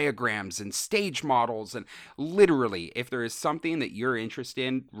and diagrams and stage models. And literally, if there is something that you're interested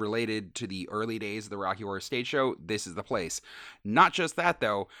in related to the early days of the Rocky Horror Stage Show, this is the place. Not just that,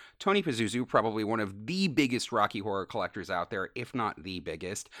 though. Tony Pazuzu, probably one of the biggest Rocky Horror collectors out there, if not the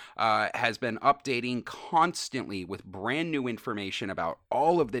biggest, has been updating constantly with brand new information about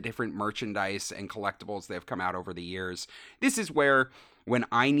all of the different merchandise and collectibles that have come out over the years. This is where, when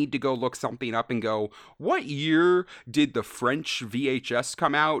I need to go look something up and go, what year did the French VHS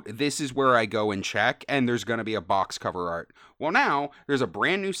come out? This is where I go and check, and there's going to be a box cover art. Well, now there's a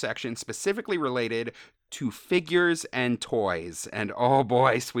brand new section specifically related to figures and toys. And oh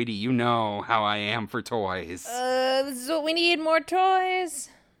boy, sweetie, you know how I am for toys. This is what we need, more toys.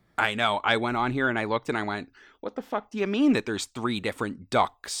 I know. I went on here and I looked and I went, what the fuck do you mean that there's 3 different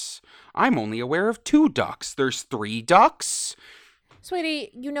ducks? I'm only aware of 2 ducks. There's 3 ducks?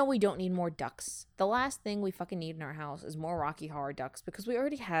 Sweetie, you know we don't need more ducks. The last thing we fucking need in our house is more Rocky Horror ducks because we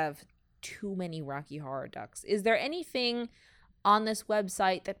already have too many Rocky Horror ducks. Is there anything on this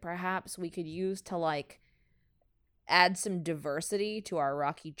website that perhaps we could use to, like, add some diversity to our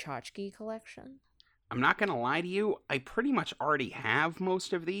Rocky Tchotchke collection? I'm not going to lie to you. I pretty much already have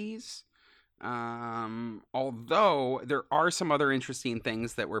most of these. Although there are some other interesting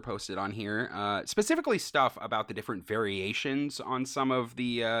things that were posted on here, specifically stuff about the different variations on some of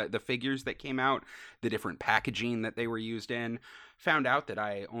the figures that came out, the different packaging that they were used in. Found out that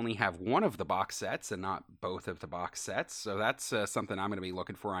I only have one of the box sets and not both of the box sets, so that's something I'm going to be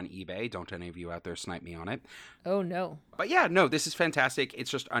looking for on eBay. Don't any of you out there snipe me on it. Oh, no. But yeah, no, this is fantastic.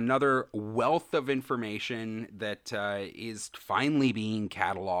 It's just another wealth of information that is finally being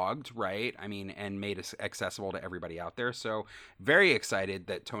cataloged, right? I mean, and made accessible to everybody out there. So very excited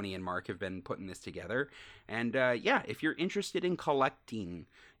that Tony and Mark have been putting this together. And yeah, if you're interested in collecting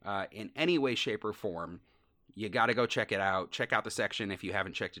in any way, shape, or form, you got to go check it out. Check out the section if you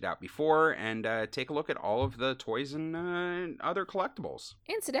haven't checked it out before, and take a look at all of the toys and other collectibles.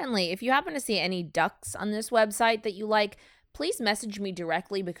 Incidentally, if you happen to see any ducks on this website that you like, please message me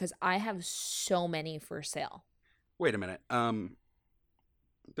directly because I have so many for sale. Wait a minute.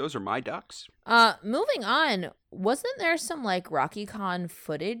 Those are my ducks? Moving on, wasn't there some, like, RockyCon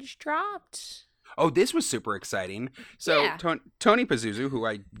footage dropped? Oh, this was super exciting. So Yeah. Tony Pazuzu, who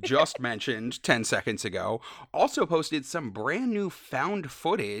I just mentioned 10 seconds ago, also posted some brand new found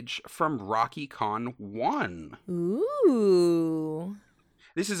footage from RockyCon 1. Ooh.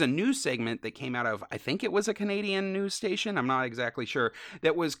 This is a news segment that came out of, I think it was a Canadian news station, I'm not exactly sure,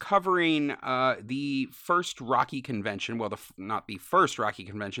 that was covering the first Rocky convention. Well, not the first Rocky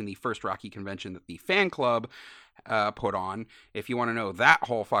convention, the first Rocky convention that the fan club put on. If you want to know that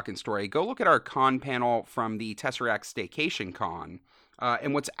whole fucking story, go look at our con panel from the Tesseract Staycation Con.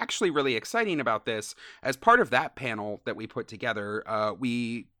 And what's actually really exciting about this, as part of that panel that we put together,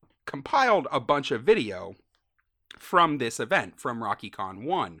 we compiled a bunch of video from this event, from RockyCon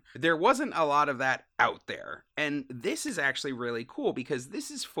 1. There wasn't a lot of that out there. And this is actually really cool because this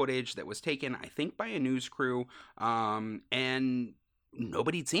is footage that was taken, I think, by a news crew, and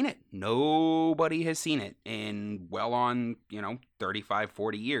nobody'd seen it. Nobody has seen it in well on, 35,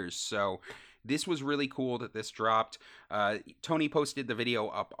 40 years. So this was really cool that this dropped. Tony posted the video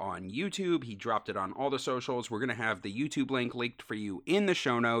up on YouTube. He dropped it on all the socials. We're going to have the YouTube link linked for you in the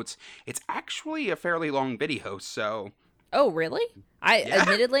show notes. It's actually a fairly long video, so... Oh, really?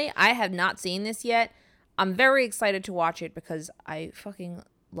 Admittedly, I have not seen this yet. I'm very excited to watch it because I fucking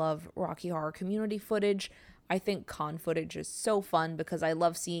love Rocky Horror community footage. I think con footage is so fun because I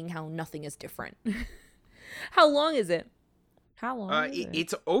love seeing how nothing is different. How long is it? How long is it?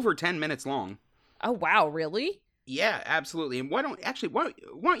 It's over 10 minutes long. Oh, wow, really? Yeah, absolutely. And why don't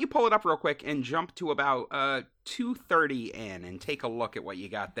you pull it up real quick and jump to about 2:30 in and take a look at what you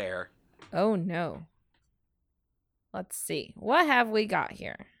got there. Oh, no. Let's see. What have we got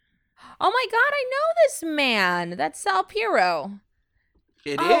here? Oh, my God, I know this man. That's Sal Piro.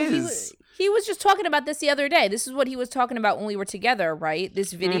 It is. He was just talking about this the other day. This is what he was talking about when we were together, right?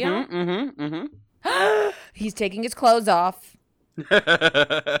 This video? Mm-hmm. He's taking his clothes off.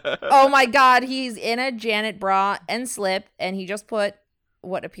 Oh my God, he's in a Janet bra and slip, and he just put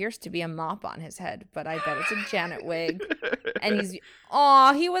what appears to be a mop on his head, but I bet it's a Janet wig. And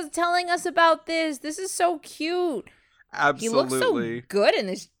he was telling us about this. This is so cute. Absolutely. He looks so good in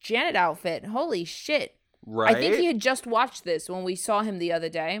this Janet outfit. Holy shit. Right? I think he had just watched this when we saw him the other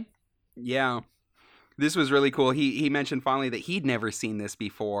day. Yeah. This was really cool. He mentioned finally that he'd never seen this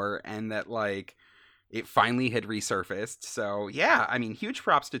before and that, like, it finally had resurfaced. So, yeah, I mean, huge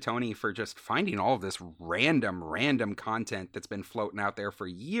props to Tony for just finding all of this random content that's been floating out there for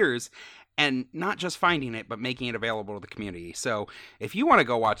years, and not just finding it, but making it available to the community. So, if you want to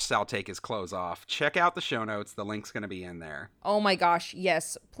go watch Sal take his clothes off, check out the show notes. The link's going to be in there. Oh my gosh,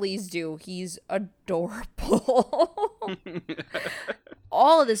 yes, please do. He's adorable.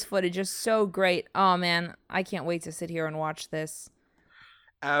 All of this footage is so great. Oh man, I can't wait to sit here and watch this.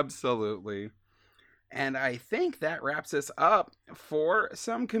 Absolutely. And I think that wraps us up for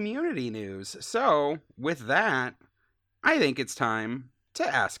some community news. So, with that, I think it's time to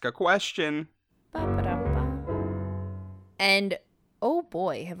ask a question. Ba-ba-da-ba. And, oh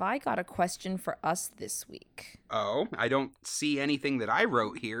boy, have I got a question for us this week. Oh, I don't see anything that I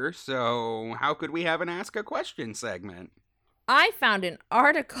wrote here, so how could we have an Ask a Question segment? I found an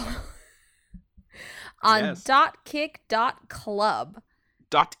article on Yes. .kick.club.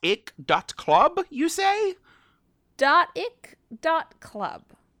 .ick.club, you say? .ick.club.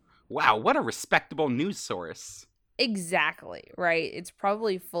 Wow, what a respectable news source. Exactly, right? It's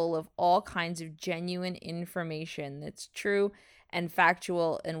probably full of all kinds of genuine information that's true and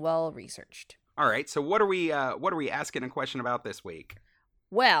factual and well researched. All right, so what are we asking a question about this week?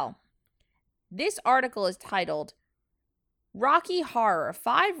 Well, this article is titled Rocky Horror: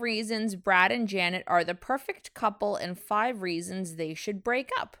 5 Reasons Brad and Janet Are the Perfect Couple and 5 Reasons They Should Break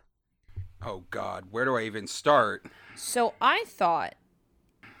Up. Oh God, where do I even start? So I thought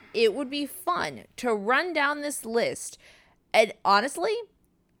it would be fun to run down this list. And honestly,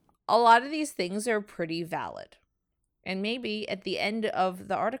 a lot of these things are pretty valid. And maybe at the end of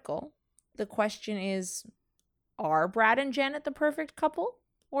the article, the question is, are Brad and Janet the perfect couple?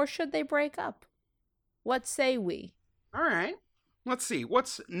 Or should they break up? What say we? All right. Let's see.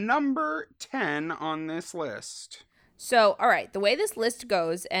 What's number 10 on this list? So, all right, the way this list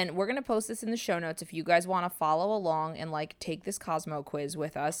goes, and we're going to post this in the show notes if you guys want to follow along and, like, take this Cosmo quiz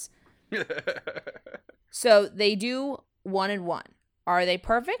with us. So, they do 1 and 1. Are they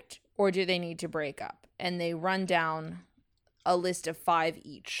perfect or do they need to break up? And they run down a list of 5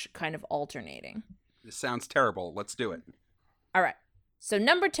 each, kind of alternating. This sounds terrible. Let's do it. All right. So,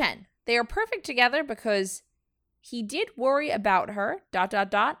 number 10. They are perfect together because he did worry about her, ...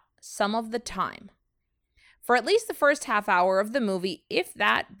 some of the time. For at least the first half hour of the movie, if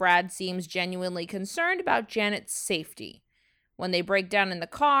that, Brad seems genuinely concerned about Janet's safety. When they break down in the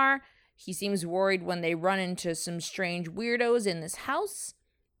car, he seems worried when they run into some strange weirdos in this house.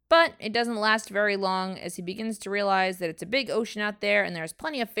 But it doesn't last very long as he begins to realize that it's a big ocean out there and there's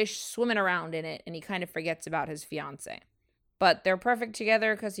plenty of fish swimming around in it, and he kind of forgets about his fiancée. But they're perfect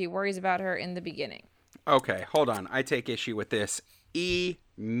together because he worries about her in the beginning. Okay, hold on. I take issue with this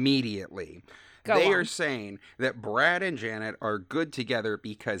immediately. They are saying that Brad and Janet are good together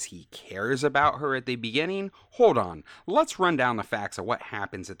because he cares about her at the beginning. Hold on. Let's run down the facts of what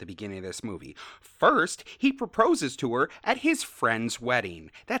happens at the beginning of this movie. First, he proposes to her at his friend's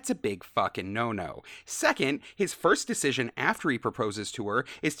wedding. That's a big fucking no-no. Second, his first decision after he proposes to her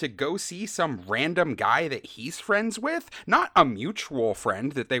is to go see some random guy that he's friends with. Not a mutual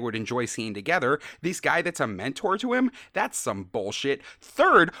friend that they would enjoy seeing together. This guy that's a mentor to him. That's some bullshit.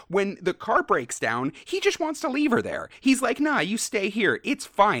 Third, when the car breaks down, he just wants to leave her there. He's like, nah, you stay here. It's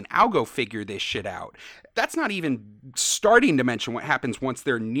fine. I'll go figure this shit out. That's not even starting to mention what happens once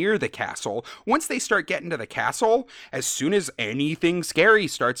they're near the castle. Once they start getting to the castle, as soon as anything scary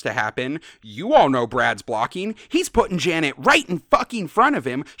starts to happen, you all know Brad's blocking. He's putting Janet right in fucking front of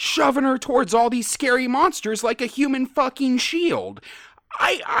him, shoving her towards all these scary monsters like a human fucking shield.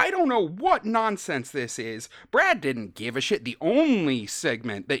 I don't know what nonsense this is. Brad didn't give a shit. The only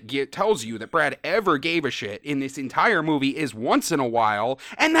segment that tells you that Brad ever gave a shit in this entire movie is once in a while,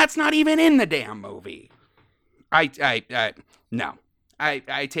 and that's not even in the damn movie. No.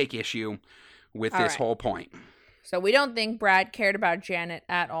 I take issue with this whole point. So we don't think Brad cared about Janet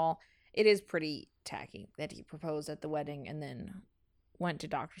at all. It is pretty tacky that he proposed at the wedding and then went to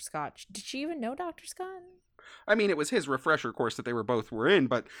Dr. Scott. Did she even know Dr. Scott? I mean, it was his refresher course that they were in,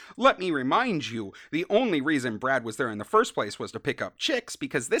 but let me remind you, the only reason Brad was there in the first place was to pick up chicks,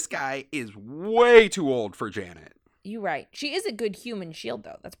 because this guy is way too old for Janet. You're right. She is a good human shield,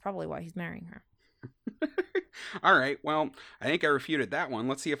 though. That's probably why he's marrying her. All right, well, I think I refuted that one.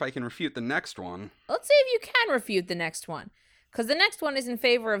 Let's see if I can refute the next one. Let's see if you can refute the next one. Because the next one is in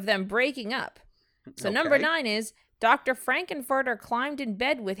favor of them breaking up. So number 9 is Dr. Frankenfurter climbed in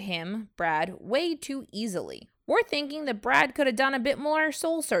bed with him, Brad, way too easily. We're thinking that Brad could have done a bit more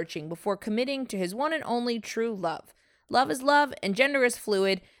soul searching before committing to his one and only true love. Love is love and gender is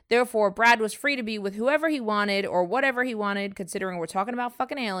fluid. Therefore, Brad was free to be with whoever he wanted or whatever he wanted, considering we're talking about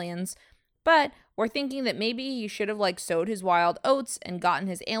fucking aliens. But we're thinking that maybe he should have sowed his wild oats and gotten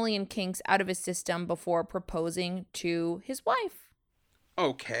his alien kinks out of his system before proposing to his wife.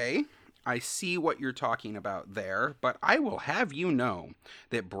 Okay, I see what you're talking about there, but I will have you know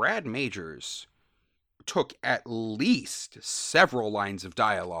that Brad Majors took at least several lines of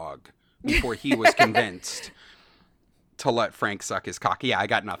dialogue before he was convinced to let Frank suck his cock. Yeah, I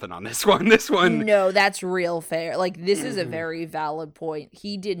got nothing on this one. No, that's real fair. This is a very valid point.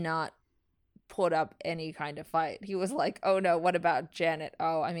 He did not put up any kind of fight. He was like, oh no, what about Janet?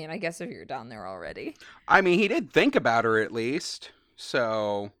 Oh, I mean, I guess if you're down there already. I mean, he did think about her at least.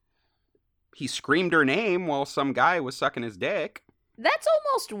 So he screamed her name while some guy was sucking his dick. That's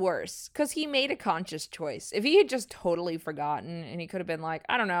almost worse, because he made a conscious choice. If he had just totally forgotten, and he could have been like,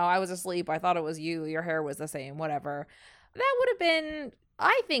 I don't know, I was asleep, I thought it was you, your hair was the same, whatever. That would have been,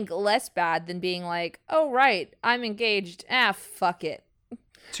 I think, less bad than being like, oh, right, I'm engaged. Fuck it.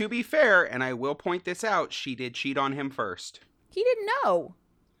 To be fair, and I will point this out, she did cheat on him first. He didn't know.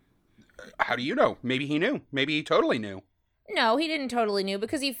 How do you know? Maybe he knew. Maybe he totally knew. No, he didn't totally knew,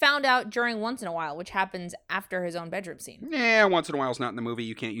 because he found out during Once in a While, which happens after his own bedroom scene. Yeah, Once in a While's not in the movie.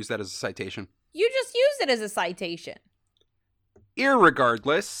 You can't use that as a citation. You just used it as a citation.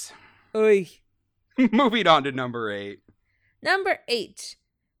 Irregardless. Oy. Moving on to number 8. Number 8.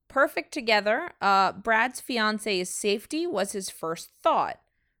 Perfect together. Brad's fiance's safety was his first thought.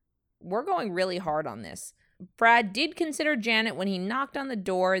 We're going really hard on this. Brad did consider Janet when he knocked on the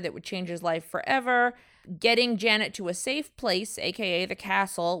door that would change his life forever. Getting Janet to a safe place, aka the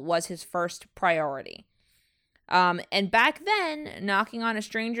castle, was his first priority. And back then, knocking on a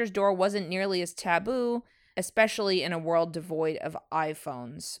stranger's door wasn't nearly as taboo, especially in a world devoid of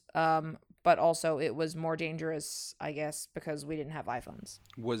iPhones. But also, it was more dangerous, I guess, because we didn't have iPhones.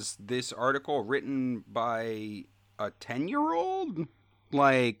 Was this article written by a 10-year-old?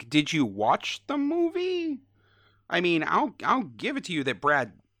 Did you watch the movie? I mean, I'll give it to you that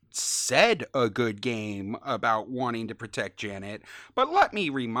Brad said a good game about wanting to protect Janet, but let me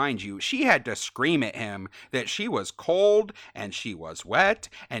remind you, she had to scream at him that she was cold and she was wet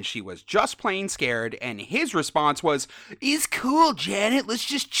and she was just plain scared, and his response was, "It's cool, Janet, let's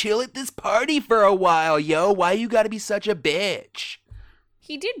just chill at this party for a while, yo, why you gotta be such a bitch?"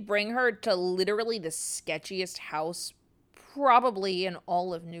 He did bring her to literally the sketchiest house probably in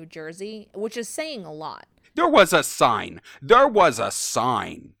all of New Jersey, which is saying a lot. There was a sign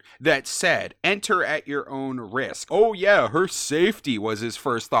that said, "Enter at your own risk." Oh yeah, her safety was his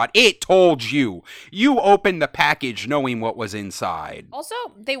first thought. It told you. You opened the package knowing what was inside. Also,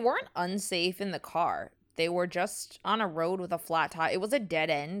 they weren't unsafe in the car. They were just on a road with a flat tire. It was a dead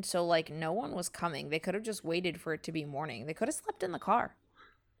end, so no one was coming. They could have just waited for it to be morning. They could have slept in the car.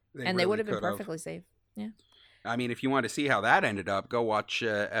 They really would have been perfectly safe. Yeah. I mean, if you want to see how that ended up, go watch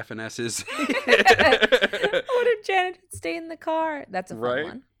FNS's. What if Janet stay in the car? That's a fun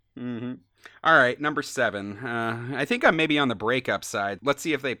one. Mm-hmm. All right, number 7. I think I'm maybe on the breakup side. Let's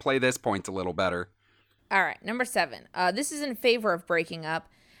see if they play this point a little better. All right, number 7. This is in favor of breaking up.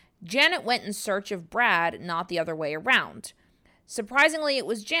 Janet went in search of Brad, not the other way around. Surprisingly, it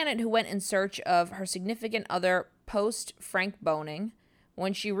was Janet who went in search of her significant other post-Frank boning.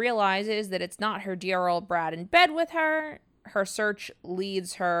 When she realizes that it's not her dear old Brad in bed with her, her search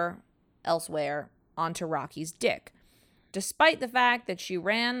leads her elsewhere onto Rocky's dick. Despite the fact that she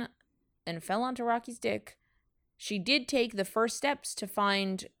ran and fell onto Rocky's dick, she did take the first steps to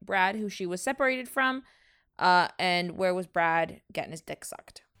find Brad, who she was separated from, and where was Brad getting his dick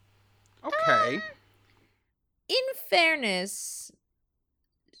sucked. Okay. In fairness,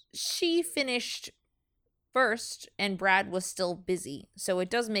 she finished first, and Brad was still busy, so it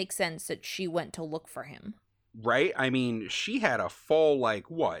does make sense that she went to look for him. Right? I mean, she had a full,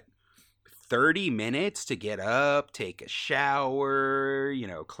 30 minutes to get up, take a shower,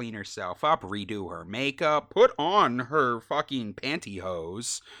 clean herself up, redo her makeup, put on her fucking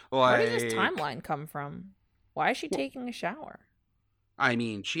pantyhose. Where did this timeline come from? Why is she taking a shower? I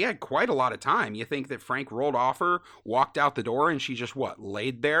mean, she had quite a lot of time. You think that Frank rolled off her, walked out the door, and she just,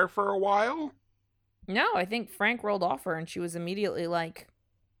 laid there for a while? No, I think Frank rolled off her and she was immediately like,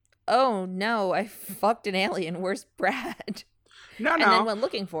 oh no, I fucked an alien, where's Brad? No. And then went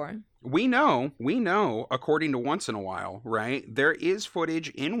looking for him. we know, according to Once in a While, right? There is footage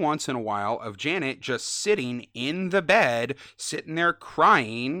in Once in a While of Janet just sitting in the bed, sitting there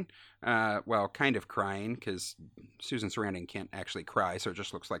crying. Well, kind of crying, because Susan Sarandon can't actually cry, so it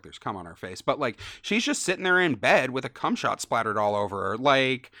just looks like there's cum on her face. But, like, she's just sitting there in bed with a cum shot splattered all over her.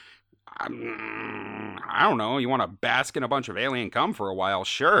 Like, I don't know. You want to bask in a bunch of alien cum for a while,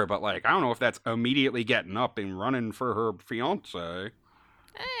 sure. But, like, I don't know if that's immediately getting up and running for her fiance.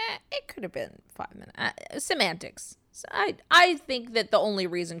 It could have been 5 minutes. Semantics. So I think that the only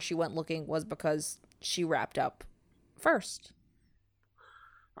reason she went looking was because she wrapped up first.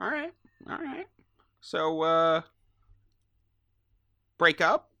 All right. So, break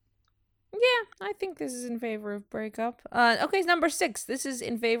up? Yeah, I think this is in favor of breakup. Okay, number 6. This is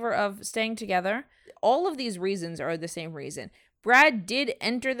in favor of staying together. All of these reasons are the same reason. Brad did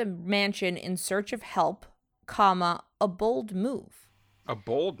enter the mansion in search of help, comma, a bold move. A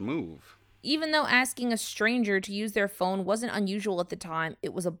bold move. Even though asking a stranger to use their phone wasn't unusual at the time,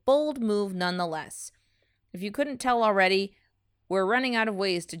 it was a bold move nonetheless. If you couldn't tell already, we're running out of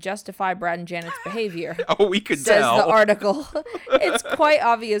ways to justify Brad and Janet's behavior. Oh, we could says tell. The article. It's quite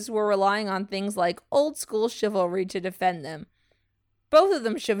obvious we're relying on things like old school chivalry to defend them. Both of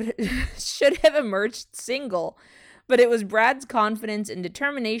them should have emerged single, but it was Brad's confidence and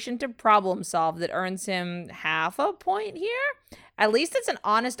determination to problem solve that earns him half a point here. At least it's an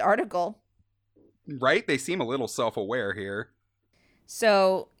honest article. Right? They seem a little self-aware here.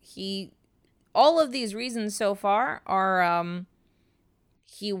 So all of these reasons so far are,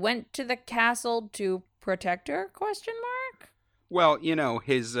 he went to the castle to protect her, ? Well, you know,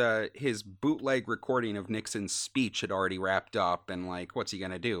 his bootleg recording of Nixon's speech had already wrapped up, and, like, what's he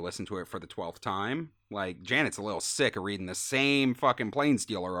gonna do? Listen to it for the 12th time? Like, Janet's a little sick of reading the same fucking Plane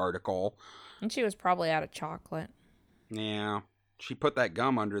Stealer article. And she was probably out of chocolate. Yeah. She put that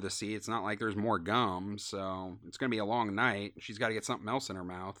gum under the seat. It's not like there's more gum, so it's gonna be a long night. She's got to get something else in her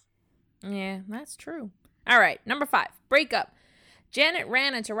mouth. Yeah, that's true. All right, number 5, breakup. Janet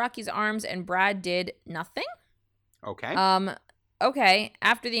ran into Rocky's arms and Brad did nothing? Okay. Okay,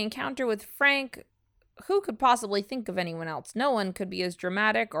 after the encounter with Frank, who could possibly think of anyone else? No one could be as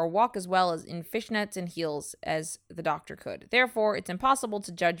dramatic or walk as well as in fishnets and heels as the doctor could. Therefore, it's impossible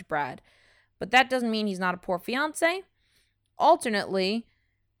to judge Brad. But that doesn't mean he's not a poor fiancé. Alternately,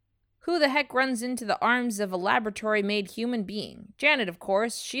 who the heck runs into the arms of a laboratory-made human being? Janet, of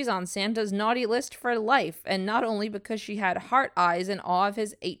course. She's on Santa's naughty list for life, and not only because she had heart eyes in awe of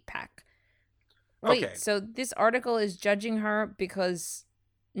his 8-pack. Wait, okay. So this article is judging her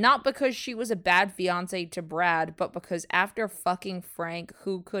not because she was a bad fiance to Brad, but because after fucking Frank,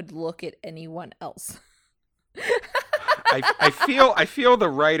 who could look at anyone else? I feel the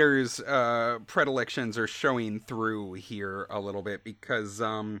writer's predilections are showing through here a little bit, because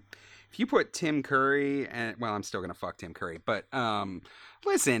if you put Tim Curry I'm still gonna fuck Tim Curry, but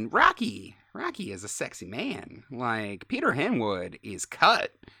listen, Rocky is a sexy man. Like, Peter Henwood is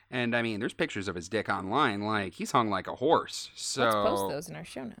cut, and I mean, there's pictures of his dick online. Like, he's hung like a horse. So let's post those in our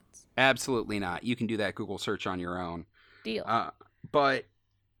show notes. Absolutely not. You can do that Google search on your own. Deal. But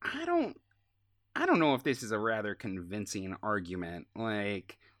I don't know if this is a rather convincing argument.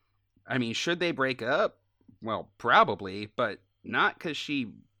 Like, I mean, should they break up? Well, probably, but not because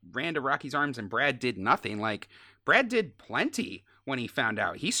she ran to Rocky's arms and Brad did nothing. Like, Brad did plenty when he found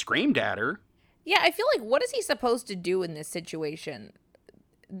out. He screamed at her. Yeah, I feel like, what is he supposed to do in this situation?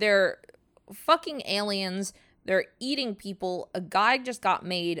 They're fucking aliens. They're eating people. A guy just got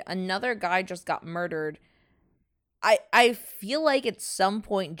made. Another guy just got murdered. I feel like at some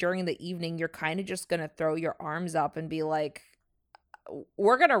point during the evening, you're kind of just going to throw your arms up and be like,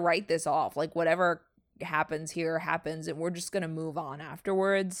 we're going to write this off. Like, whatever happens here happens, and we're just going to move on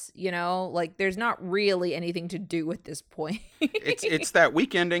afterwards. You know, like, there's not really anything to do at this point. It's that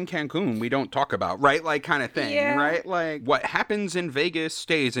weekend in Cancun we don't talk about, right? Like, kind of thing, yeah. Right? Like, what happens in Vegas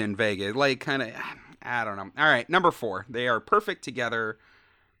stays in Vegas. Like, kind of, I don't know. All right, number 4. They are perfect together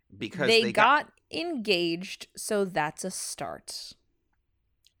because they got engaged, so that's a start.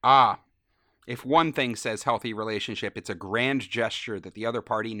 If one thing says healthy relationship, it's a grand gesture that the other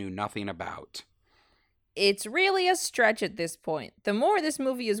party knew nothing about. It's really a stretch at this point. The more this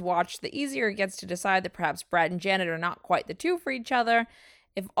movie is watched, the easier it gets to decide that perhaps Brad and Janet are not quite the two for each other.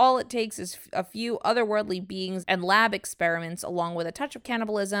 If all it takes is a few otherworldly beings and lab experiments along with a touch of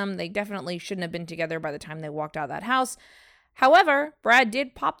cannibalism, they definitely shouldn't have been together by the time they walked out of that house. However, Brad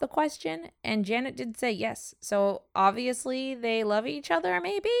did pop the question, and Janet did say yes. So obviously they love each other,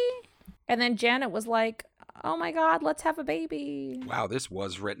 maybe? And then Janet was like, oh my God, let's have a baby. Wow, this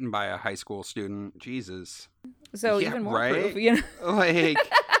was written by a high school student. Jesus. So Yeah, even more right? proof, you know? Like,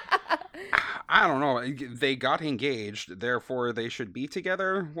 I don't know. They got engaged, therefore they should be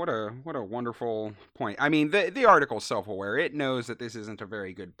together. What a wonderful point. I mean, the article's self-aware. It knows that this isn't a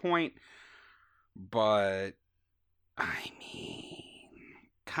very good point, but I mean,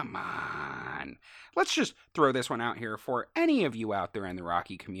 come on. Let's just throw this one out here for any of you out there in the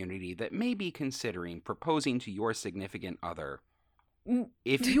Rocky community that may be considering proposing to your significant other.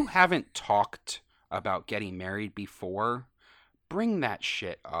 If you haven't talked about getting married before, bring that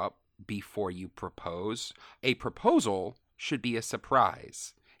shit up before you propose. A proposal should be a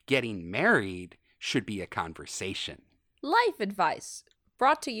surprise. Getting married should be a conversation. Life advice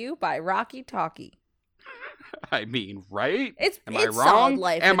brought to you by Rocky Talkie. I mean, right? Am I wrong?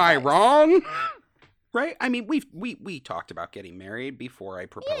 Am Advice. I wrong? Right? I mean, we talked about getting married before I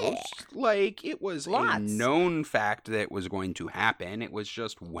proposed. Yeah. Like, it was a known fact that it was going to happen. It was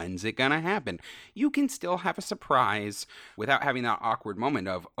just, when's it gonna happen? You can still have a surprise without having that awkward moment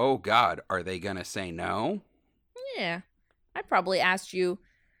of, oh God, are they gonna say no? Yeah. I probably asked you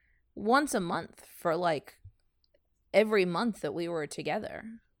once a month for, like, every month that we were together,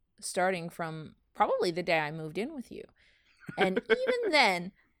 starting from probably the day I moved in with you. And even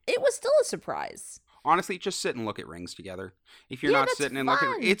then, it was still a surprise. Honestly, just sit and look at rings together. If you're not sitting and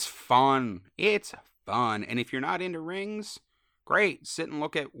looking, it's fun. It's fun. And if you're not into rings, great. Sit and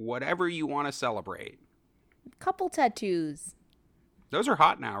look at whatever you want to celebrate. Couple tattoos. Those are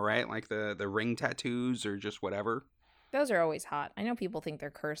hot now, right? Like the ring tattoos or just whatever. Those are always hot. I know people think they're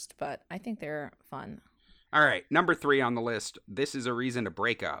cursed, but I think they're fun. All right, number 3 on the list. This is a reason to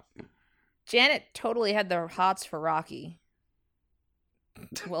break up. Janet totally had the hots for Rocky.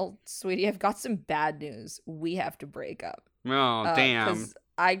 Well, sweetie, I've got some bad news. We have to break up. Oh, damn. Because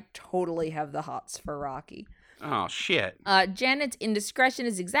I totally have the hots for Rocky. Oh, shit. Janet's indiscretion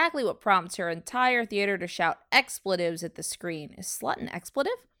is exactly what prompts her entire theater to shout expletives at the screen. Is slut an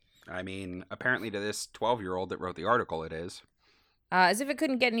expletive? I mean, apparently to this 12-year-old that wrote the article, it is. As if it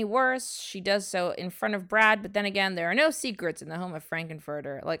couldn't get any worse, she does so in front of Brad, but then again, there are no secrets in the home of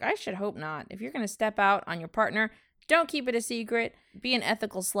Frankenfurter. Like, I should hope not. If you're going to step out on your partner, don't keep it a secret. Be an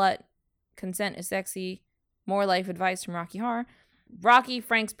ethical slut. Consent is sexy. More life advice from Rocky Horror. Rocky,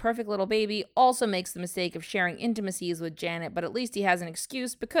 Frank's perfect little baby, also makes the mistake of sharing intimacies with Janet, but at least he has an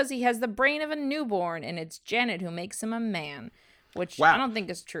excuse because he has the brain of a newborn, and it's Janet who makes him a man, which I don't think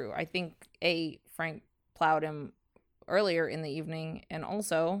is true. I think, Frank plowed him earlier in the evening, and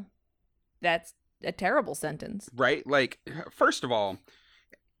also that's a terrible sentence. Right? Like, first of all,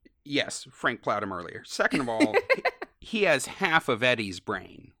 yes, Frank plowed him earlier. Second of all, he has half of Eddie's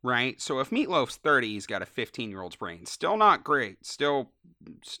brain, right? So if Meatloaf's 30, he's got a 15-year-old's brain. Still not great. Still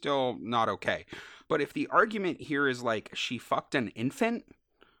not okay. But if the argument here is like she fucked an infant,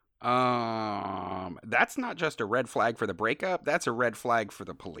 that's not just a red flag for the breakup. That's a red flag for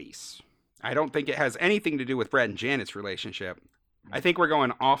the police. I don't think it has anything to do with Brad and Janet's relationship. I think we're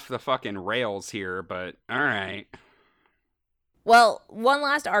going off the fucking rails here, but all right. Well, one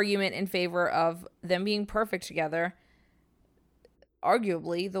last argument in favor of them being perfect together.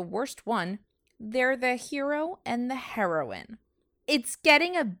 Arguably the worst one. They're the hero and the heroine. It's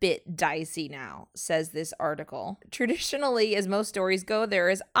getting a bit dicey now, says this article. Traditionally, as most stories go, there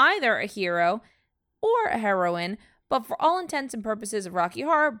is either a hero or a heroine, but for all intents and purposes of Rocky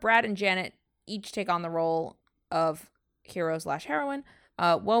Horror, Brad and Janet each take on the role of hero/heroine.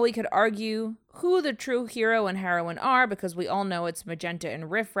 Well, we could argue who the true hero and heroine are, because we all know it's Magenta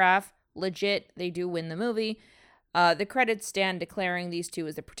and Riff Raff. Legit, they do win the movie. The credits stand declaring these two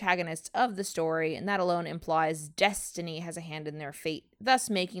as the protagonists of the story, and that alone implies destiny has a hand in their fate, thus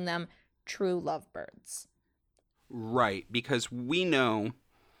making them true lovebirds. Right, because we know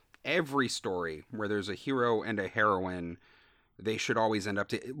every story where there's a hero and a heroine, they should always end up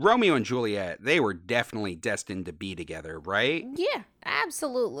to... Romeo and Juliet, they were definitely destined to be together, right? Yeah,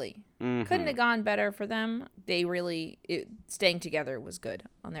 absolutely. Mm-hmm. Couldn't have gone better for them. Staying together was good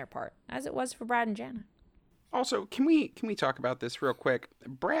on their part, as it was for Brad and Janet. Also, can we talk about this real quick?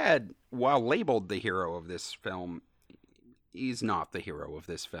 Brad, while labeled the hero of this film, he's not the hero of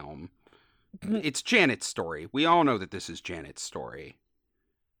this film. It's Janet's story. We all know that this is Janet's story.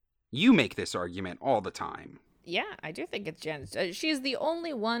 You make this argument all the time. Yeah, I do think it's Janet's. She's the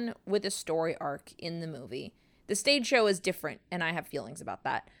only one with a story arc in the movie. The stage show is different, and I have feelings about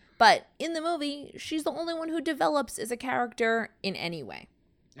that. But in the movie, she's the only one who develops as a character in any way.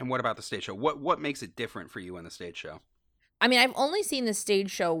 And what about the stage show? What makes it different for you in the stage show? I mean, I've only seen the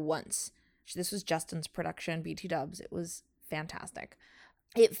stage show once. This was Justin's production, BT Dubs. It was fantastic.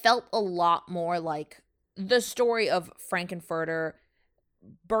 It felt a lot more like the story of Frankenfurter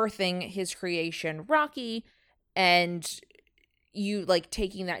birthing his creation, Rocky, and you like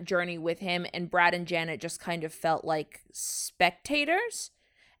taking that journey with him, and Brad and Janet just kind of felt like spectators.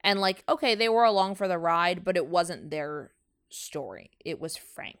 And like, okay, they were along for the ride, but it wasn't their story. It was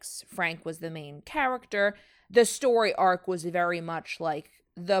Frank's. Frank was the main character. The story arc was very much like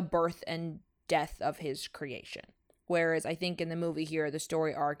the birth and death of his creation. Whereas I think in the movie here, the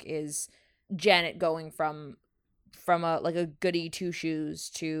story arc is Janet going from a goody two shoes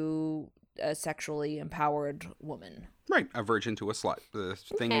to a sexually empowered woman. Right, a virgin to a slut. The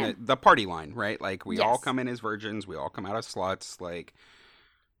thing, the party line, right? Like, we all Yes. come in as virgins, we all come out as sluts. Like,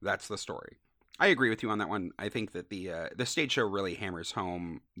 that's the story. I agree with you on that one. I think that the stage show really hammers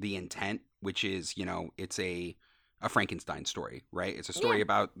home the intent, which is, it's a Frankenstein story, right? It's a story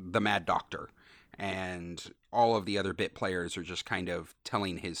about the Mad Doctor, and all of the other bit players are just kind of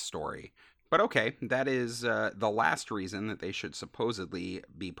telling his story. But okay, that is the last reason that they should supposedly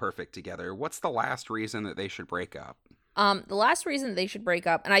be perfect together. What's the last reason that they should break up? The last reason they should break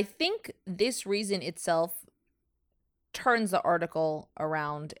up, and I think this reason itself turns the article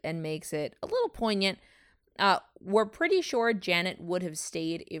around and makes it a little poignant. We're pretty sure Janet would have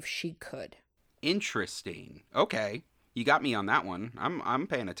stayed if she could. Interesting. Okay, you got me on that one. I'm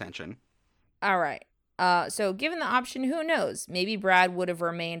paying attention. All right. So given the option, who knows? Maybe Brad would have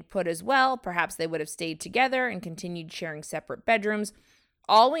remained put as well. Perhaps they would have stayed together and continued sharing separate bedrooms.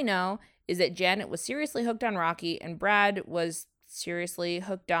 All we know is that Janet was seriously hooked on Rocky and Brad was seriously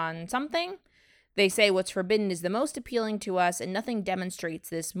hooked on something. They say what's forbidden is the most appealing to us, and nothing demonstrates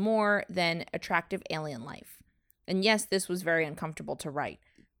this more than attractive alien life. And yes, this was very uncomfortable to write.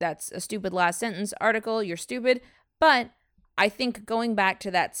 That's a stupid last sentence. Article, you're stupid. But I think going back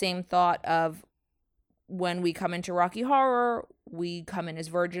to that same thought of when we come into Rocky Horror, we come in as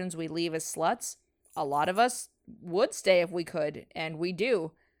virgins, we leave as sluts. A lot of us would stay if we could, and we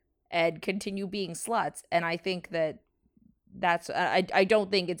do, and continue being sluts. And I think that's I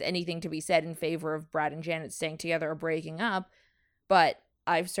don't think it's anything to be said in favor of Brad and Janet staying together or breaking up, but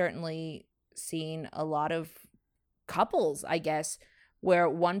I've certainly seen a lot of couples, I guess, where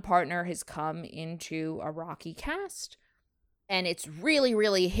one partner has come into a Rocky cast and it's really,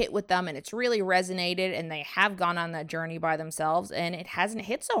 really hit with them and it's really resonated and they have gone on that journey by themselves and it hasn't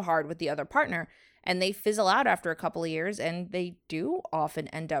hit so hard with the other partner and they fizzle out after a couple of years and they do often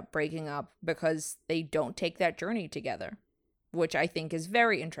end up breaking up because they don't take that journey together, which I think is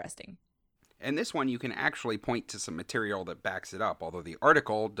very interesting. And this one, you can actually point to some material that backs it up, although the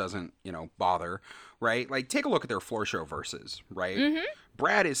article doesn't, bother, right? Like, take a look at their floor show verses, right? Mm-hmm.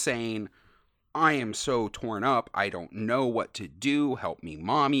 Brad is saying, I am so torn up. I don't know what to do. Help me,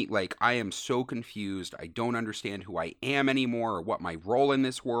 mommy. Like, I am so confused. I don't understand who I am anymore or what my role in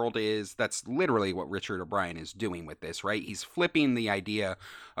this world is. That's literally what Richard O'Brien is doing with this, right? He's flipping the idea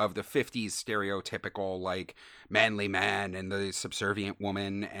of the 50s stereotypical, like, manly man and the subservient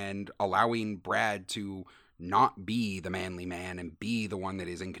woman and allowing Brad to not be the manly man and be the one that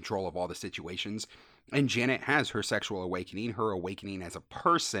is in control of all the situations. And Janet has her sexual awakening, her awakening as a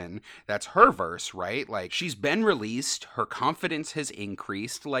person. That's her verse, right? Like, she's been released, her confidence has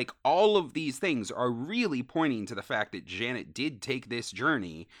increased. Like, all of these things are really pointing to the fact that Janet did take this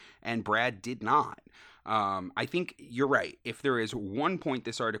journey and Brad did not. I think you're right. If there is one point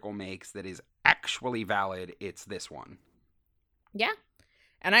this article makes that is actually valid, it's this one. Yeah.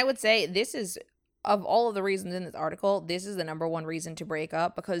 And I would say this is, of all of the reasons in this article, this is the number one reason to break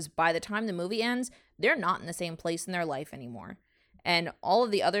up because by the time the movie ends, they're not in the same place in their life anymore. And all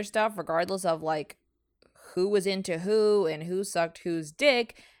of the other stuff, regardless of like who was into who and who sucked whose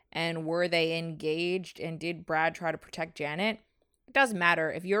dick and were they engaged and did Brad try to protect Janet, it doesn't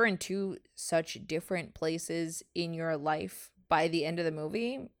matter. If you're in two such different places in your life by the end of the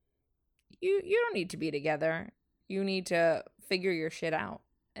movie, you don't need to be together. You need to figure your shit out.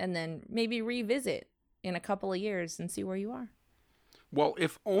 And then maybe revisit in a couple of years and see where you are. Well,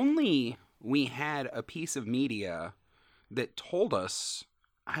 if only we had a piece of media that told us,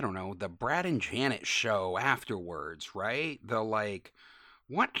 I don't know, the Brad and Janet show afterwards, right? The like,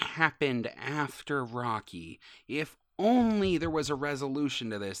 what happened after Rocky? If only there was a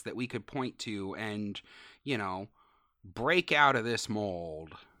resolution to this that we could point to and, break out of this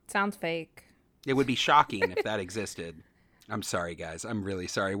mold. Sounds fake. It would be shocking if that existed. I'm sorry, guys. I'm really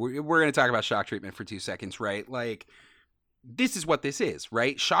sorry. We're going to talk about shock treatment for 2 seconds, right? Like, this is what this is,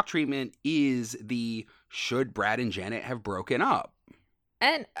 right? Shock treatment is the should Brad and Janet have broken up?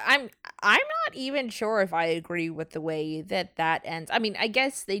 And I'm not even sure if I agree with the way that ends. I mean, I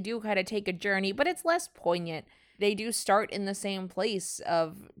guess they do kind of take a journey, but it's less poignant. They do start in the same place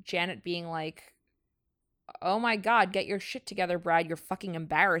of Janet being like, oh my God, get your shit together, Brad. You're fucking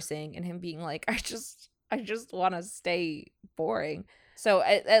embarrassing. And him being like, I just want to stay boring. So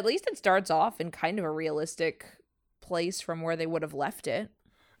at least it starts off in kind of a realistic place from where they would have left it.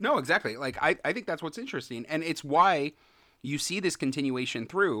 No, exactly. Like, I think that's what's interesting. And it's why you see this continuation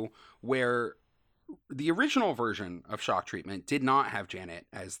through where the original version of Shock Treatment did not have Janet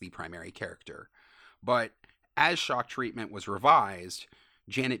as the primary character. But as Shock Treatment was revised,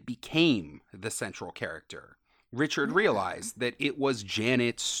 Janet became the central character. Richard realized that it was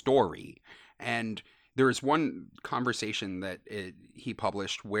Janet's story. And there is one conversation that he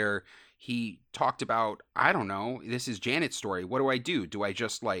published where he talked about, I don't know, this is Janet's story. What do I do? Do I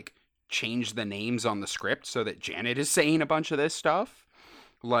just like change the names on the script so that Janet is saying a bunch of this stuff?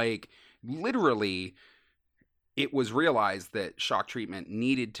 Like, literally, it was realized that Shock Treatment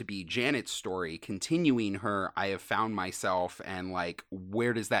needed to be Janet's story, continuing her I have found myself, and like,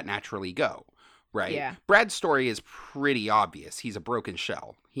 where does that naturally go? Right? Yeah. Brad's story is pretty obvious. He's a broken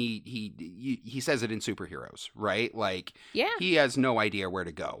shell. He says it in Superheroes, right? Like, yeah, he has no idea where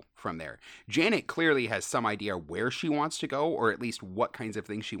to go from there. Janet clearly has some idea where she wants to go, or at least what kinds of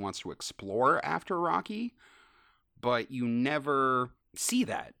things she wants to explore after Rocky, but you never see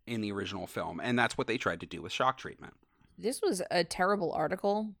that in the original film, and that's what they tried to do with Shock Treatment. This was a terrible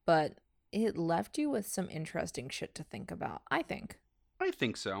article, but it left you with some interesting shit to think about, I think. I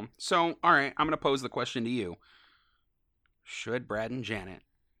think so. So, all right, I'm going to pose the question to you. Should Brad and Janet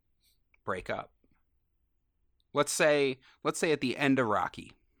break up? Let's say at the end of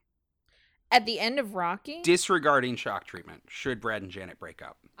Rocky. At the end of Rocky? Disregarding Shock Treatment, should Brad and Janet break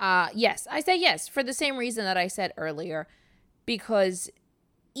up? Yes. I say yes for the same reason that I said earlier. Because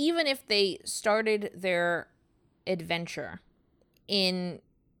even if they started their adventure in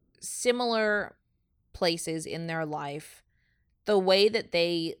similar places in their life, the way that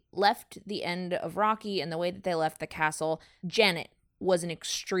they left the end of Rocky and the way that they left the castle, Janet was an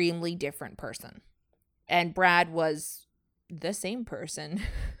extremely different person. And Brad was the same person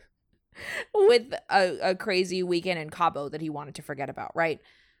with a crazy weekend in Cabo that he wanted to forget about, right?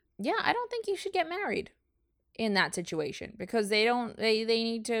 Yeah, I don't think you should get married in that situation because they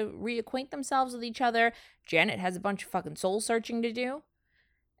need to reacquaint themselves with each other. Janet has a bunch of fucking soul searching to do.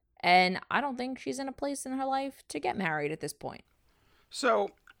 And I don't think she's in a place in her life to get married at this point. So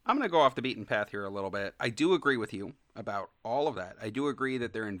I'm going to go off the beaten path here a little bit. I do agree with you about all of that. I do agree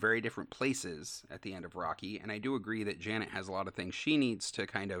that they're in very different places at the end of Rocky. And I do agree that Janet has a lot of things she needs to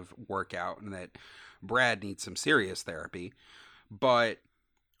kind of work out and that Brad needs some serious therapy. But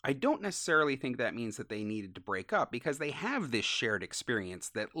I don't necessarily think that means that they needed to break up because they have this shared experience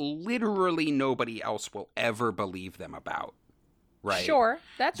that literally nobody else will ever believe them about. Right? Sure,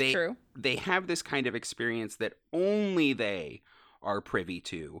 that's true. They have this kind of experience that only they are privy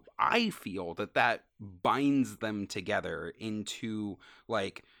to. I feel that binds them together into,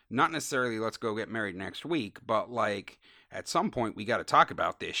 like, not necessarily let's go get married next week, but like at some point we got to talk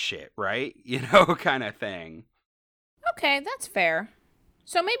about this shit, right? You know, kind of thing. Okay, that's fair.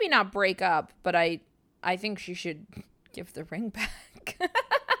 So maybe not break up, but I think she should give the ring back.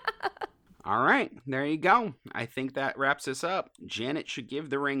 All right, there you go. I think that wraps us up. Janet should give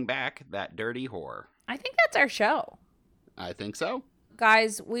the ring back, that dirty whore. I think that's our show. I think so.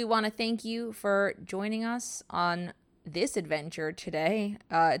 Guys, we want to thank you for joining us on this adventure today.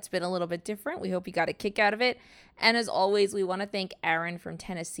 It's been a little bit different. We hope you got a kick out of it. And as always, we want to thank Aaron from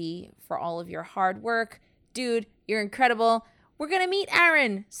Tennessee for all of your hard work. Dude, you're incredible. We're going to meet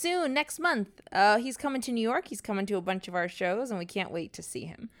Aaron soon, next month. He's coming to New York. He's coming to a bunch of our shows, and we can't wait to see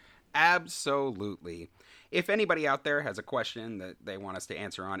him. Absolutely. If anybody out there has a question that they want us to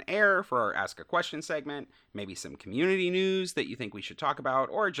answer on air for our Ask a Question segment, maybe some community news that you think we should talk about,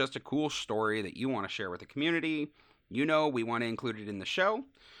 or just a cool story that you want to share with the community, you know we want to include it in the show,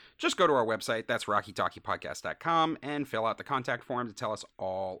 just go to our website, that's RockyTalkiePodcast.com, and fill out the contact form to tell us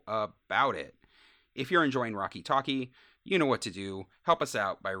all about it. If you're enjoying Rocky Talkie, you know what to do. Help us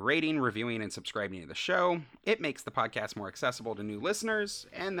out by rating, reviewing, and subscribing to the show. It makes the podcast more accessible to new listeners,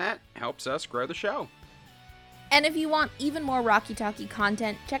 and that helps us grow the show. And if you want even more Rocky Talkie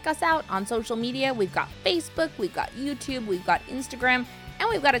content, check us out on social media. We've got Facebook, we've got YouTube, we've got Instagram, and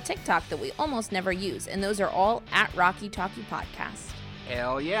we've got a TikTok that we almost never use. And those are all at Rocky Talkie Podcast.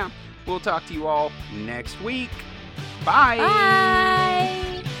 Hell yeah. We'll talk to you all next week. Bye. Bye.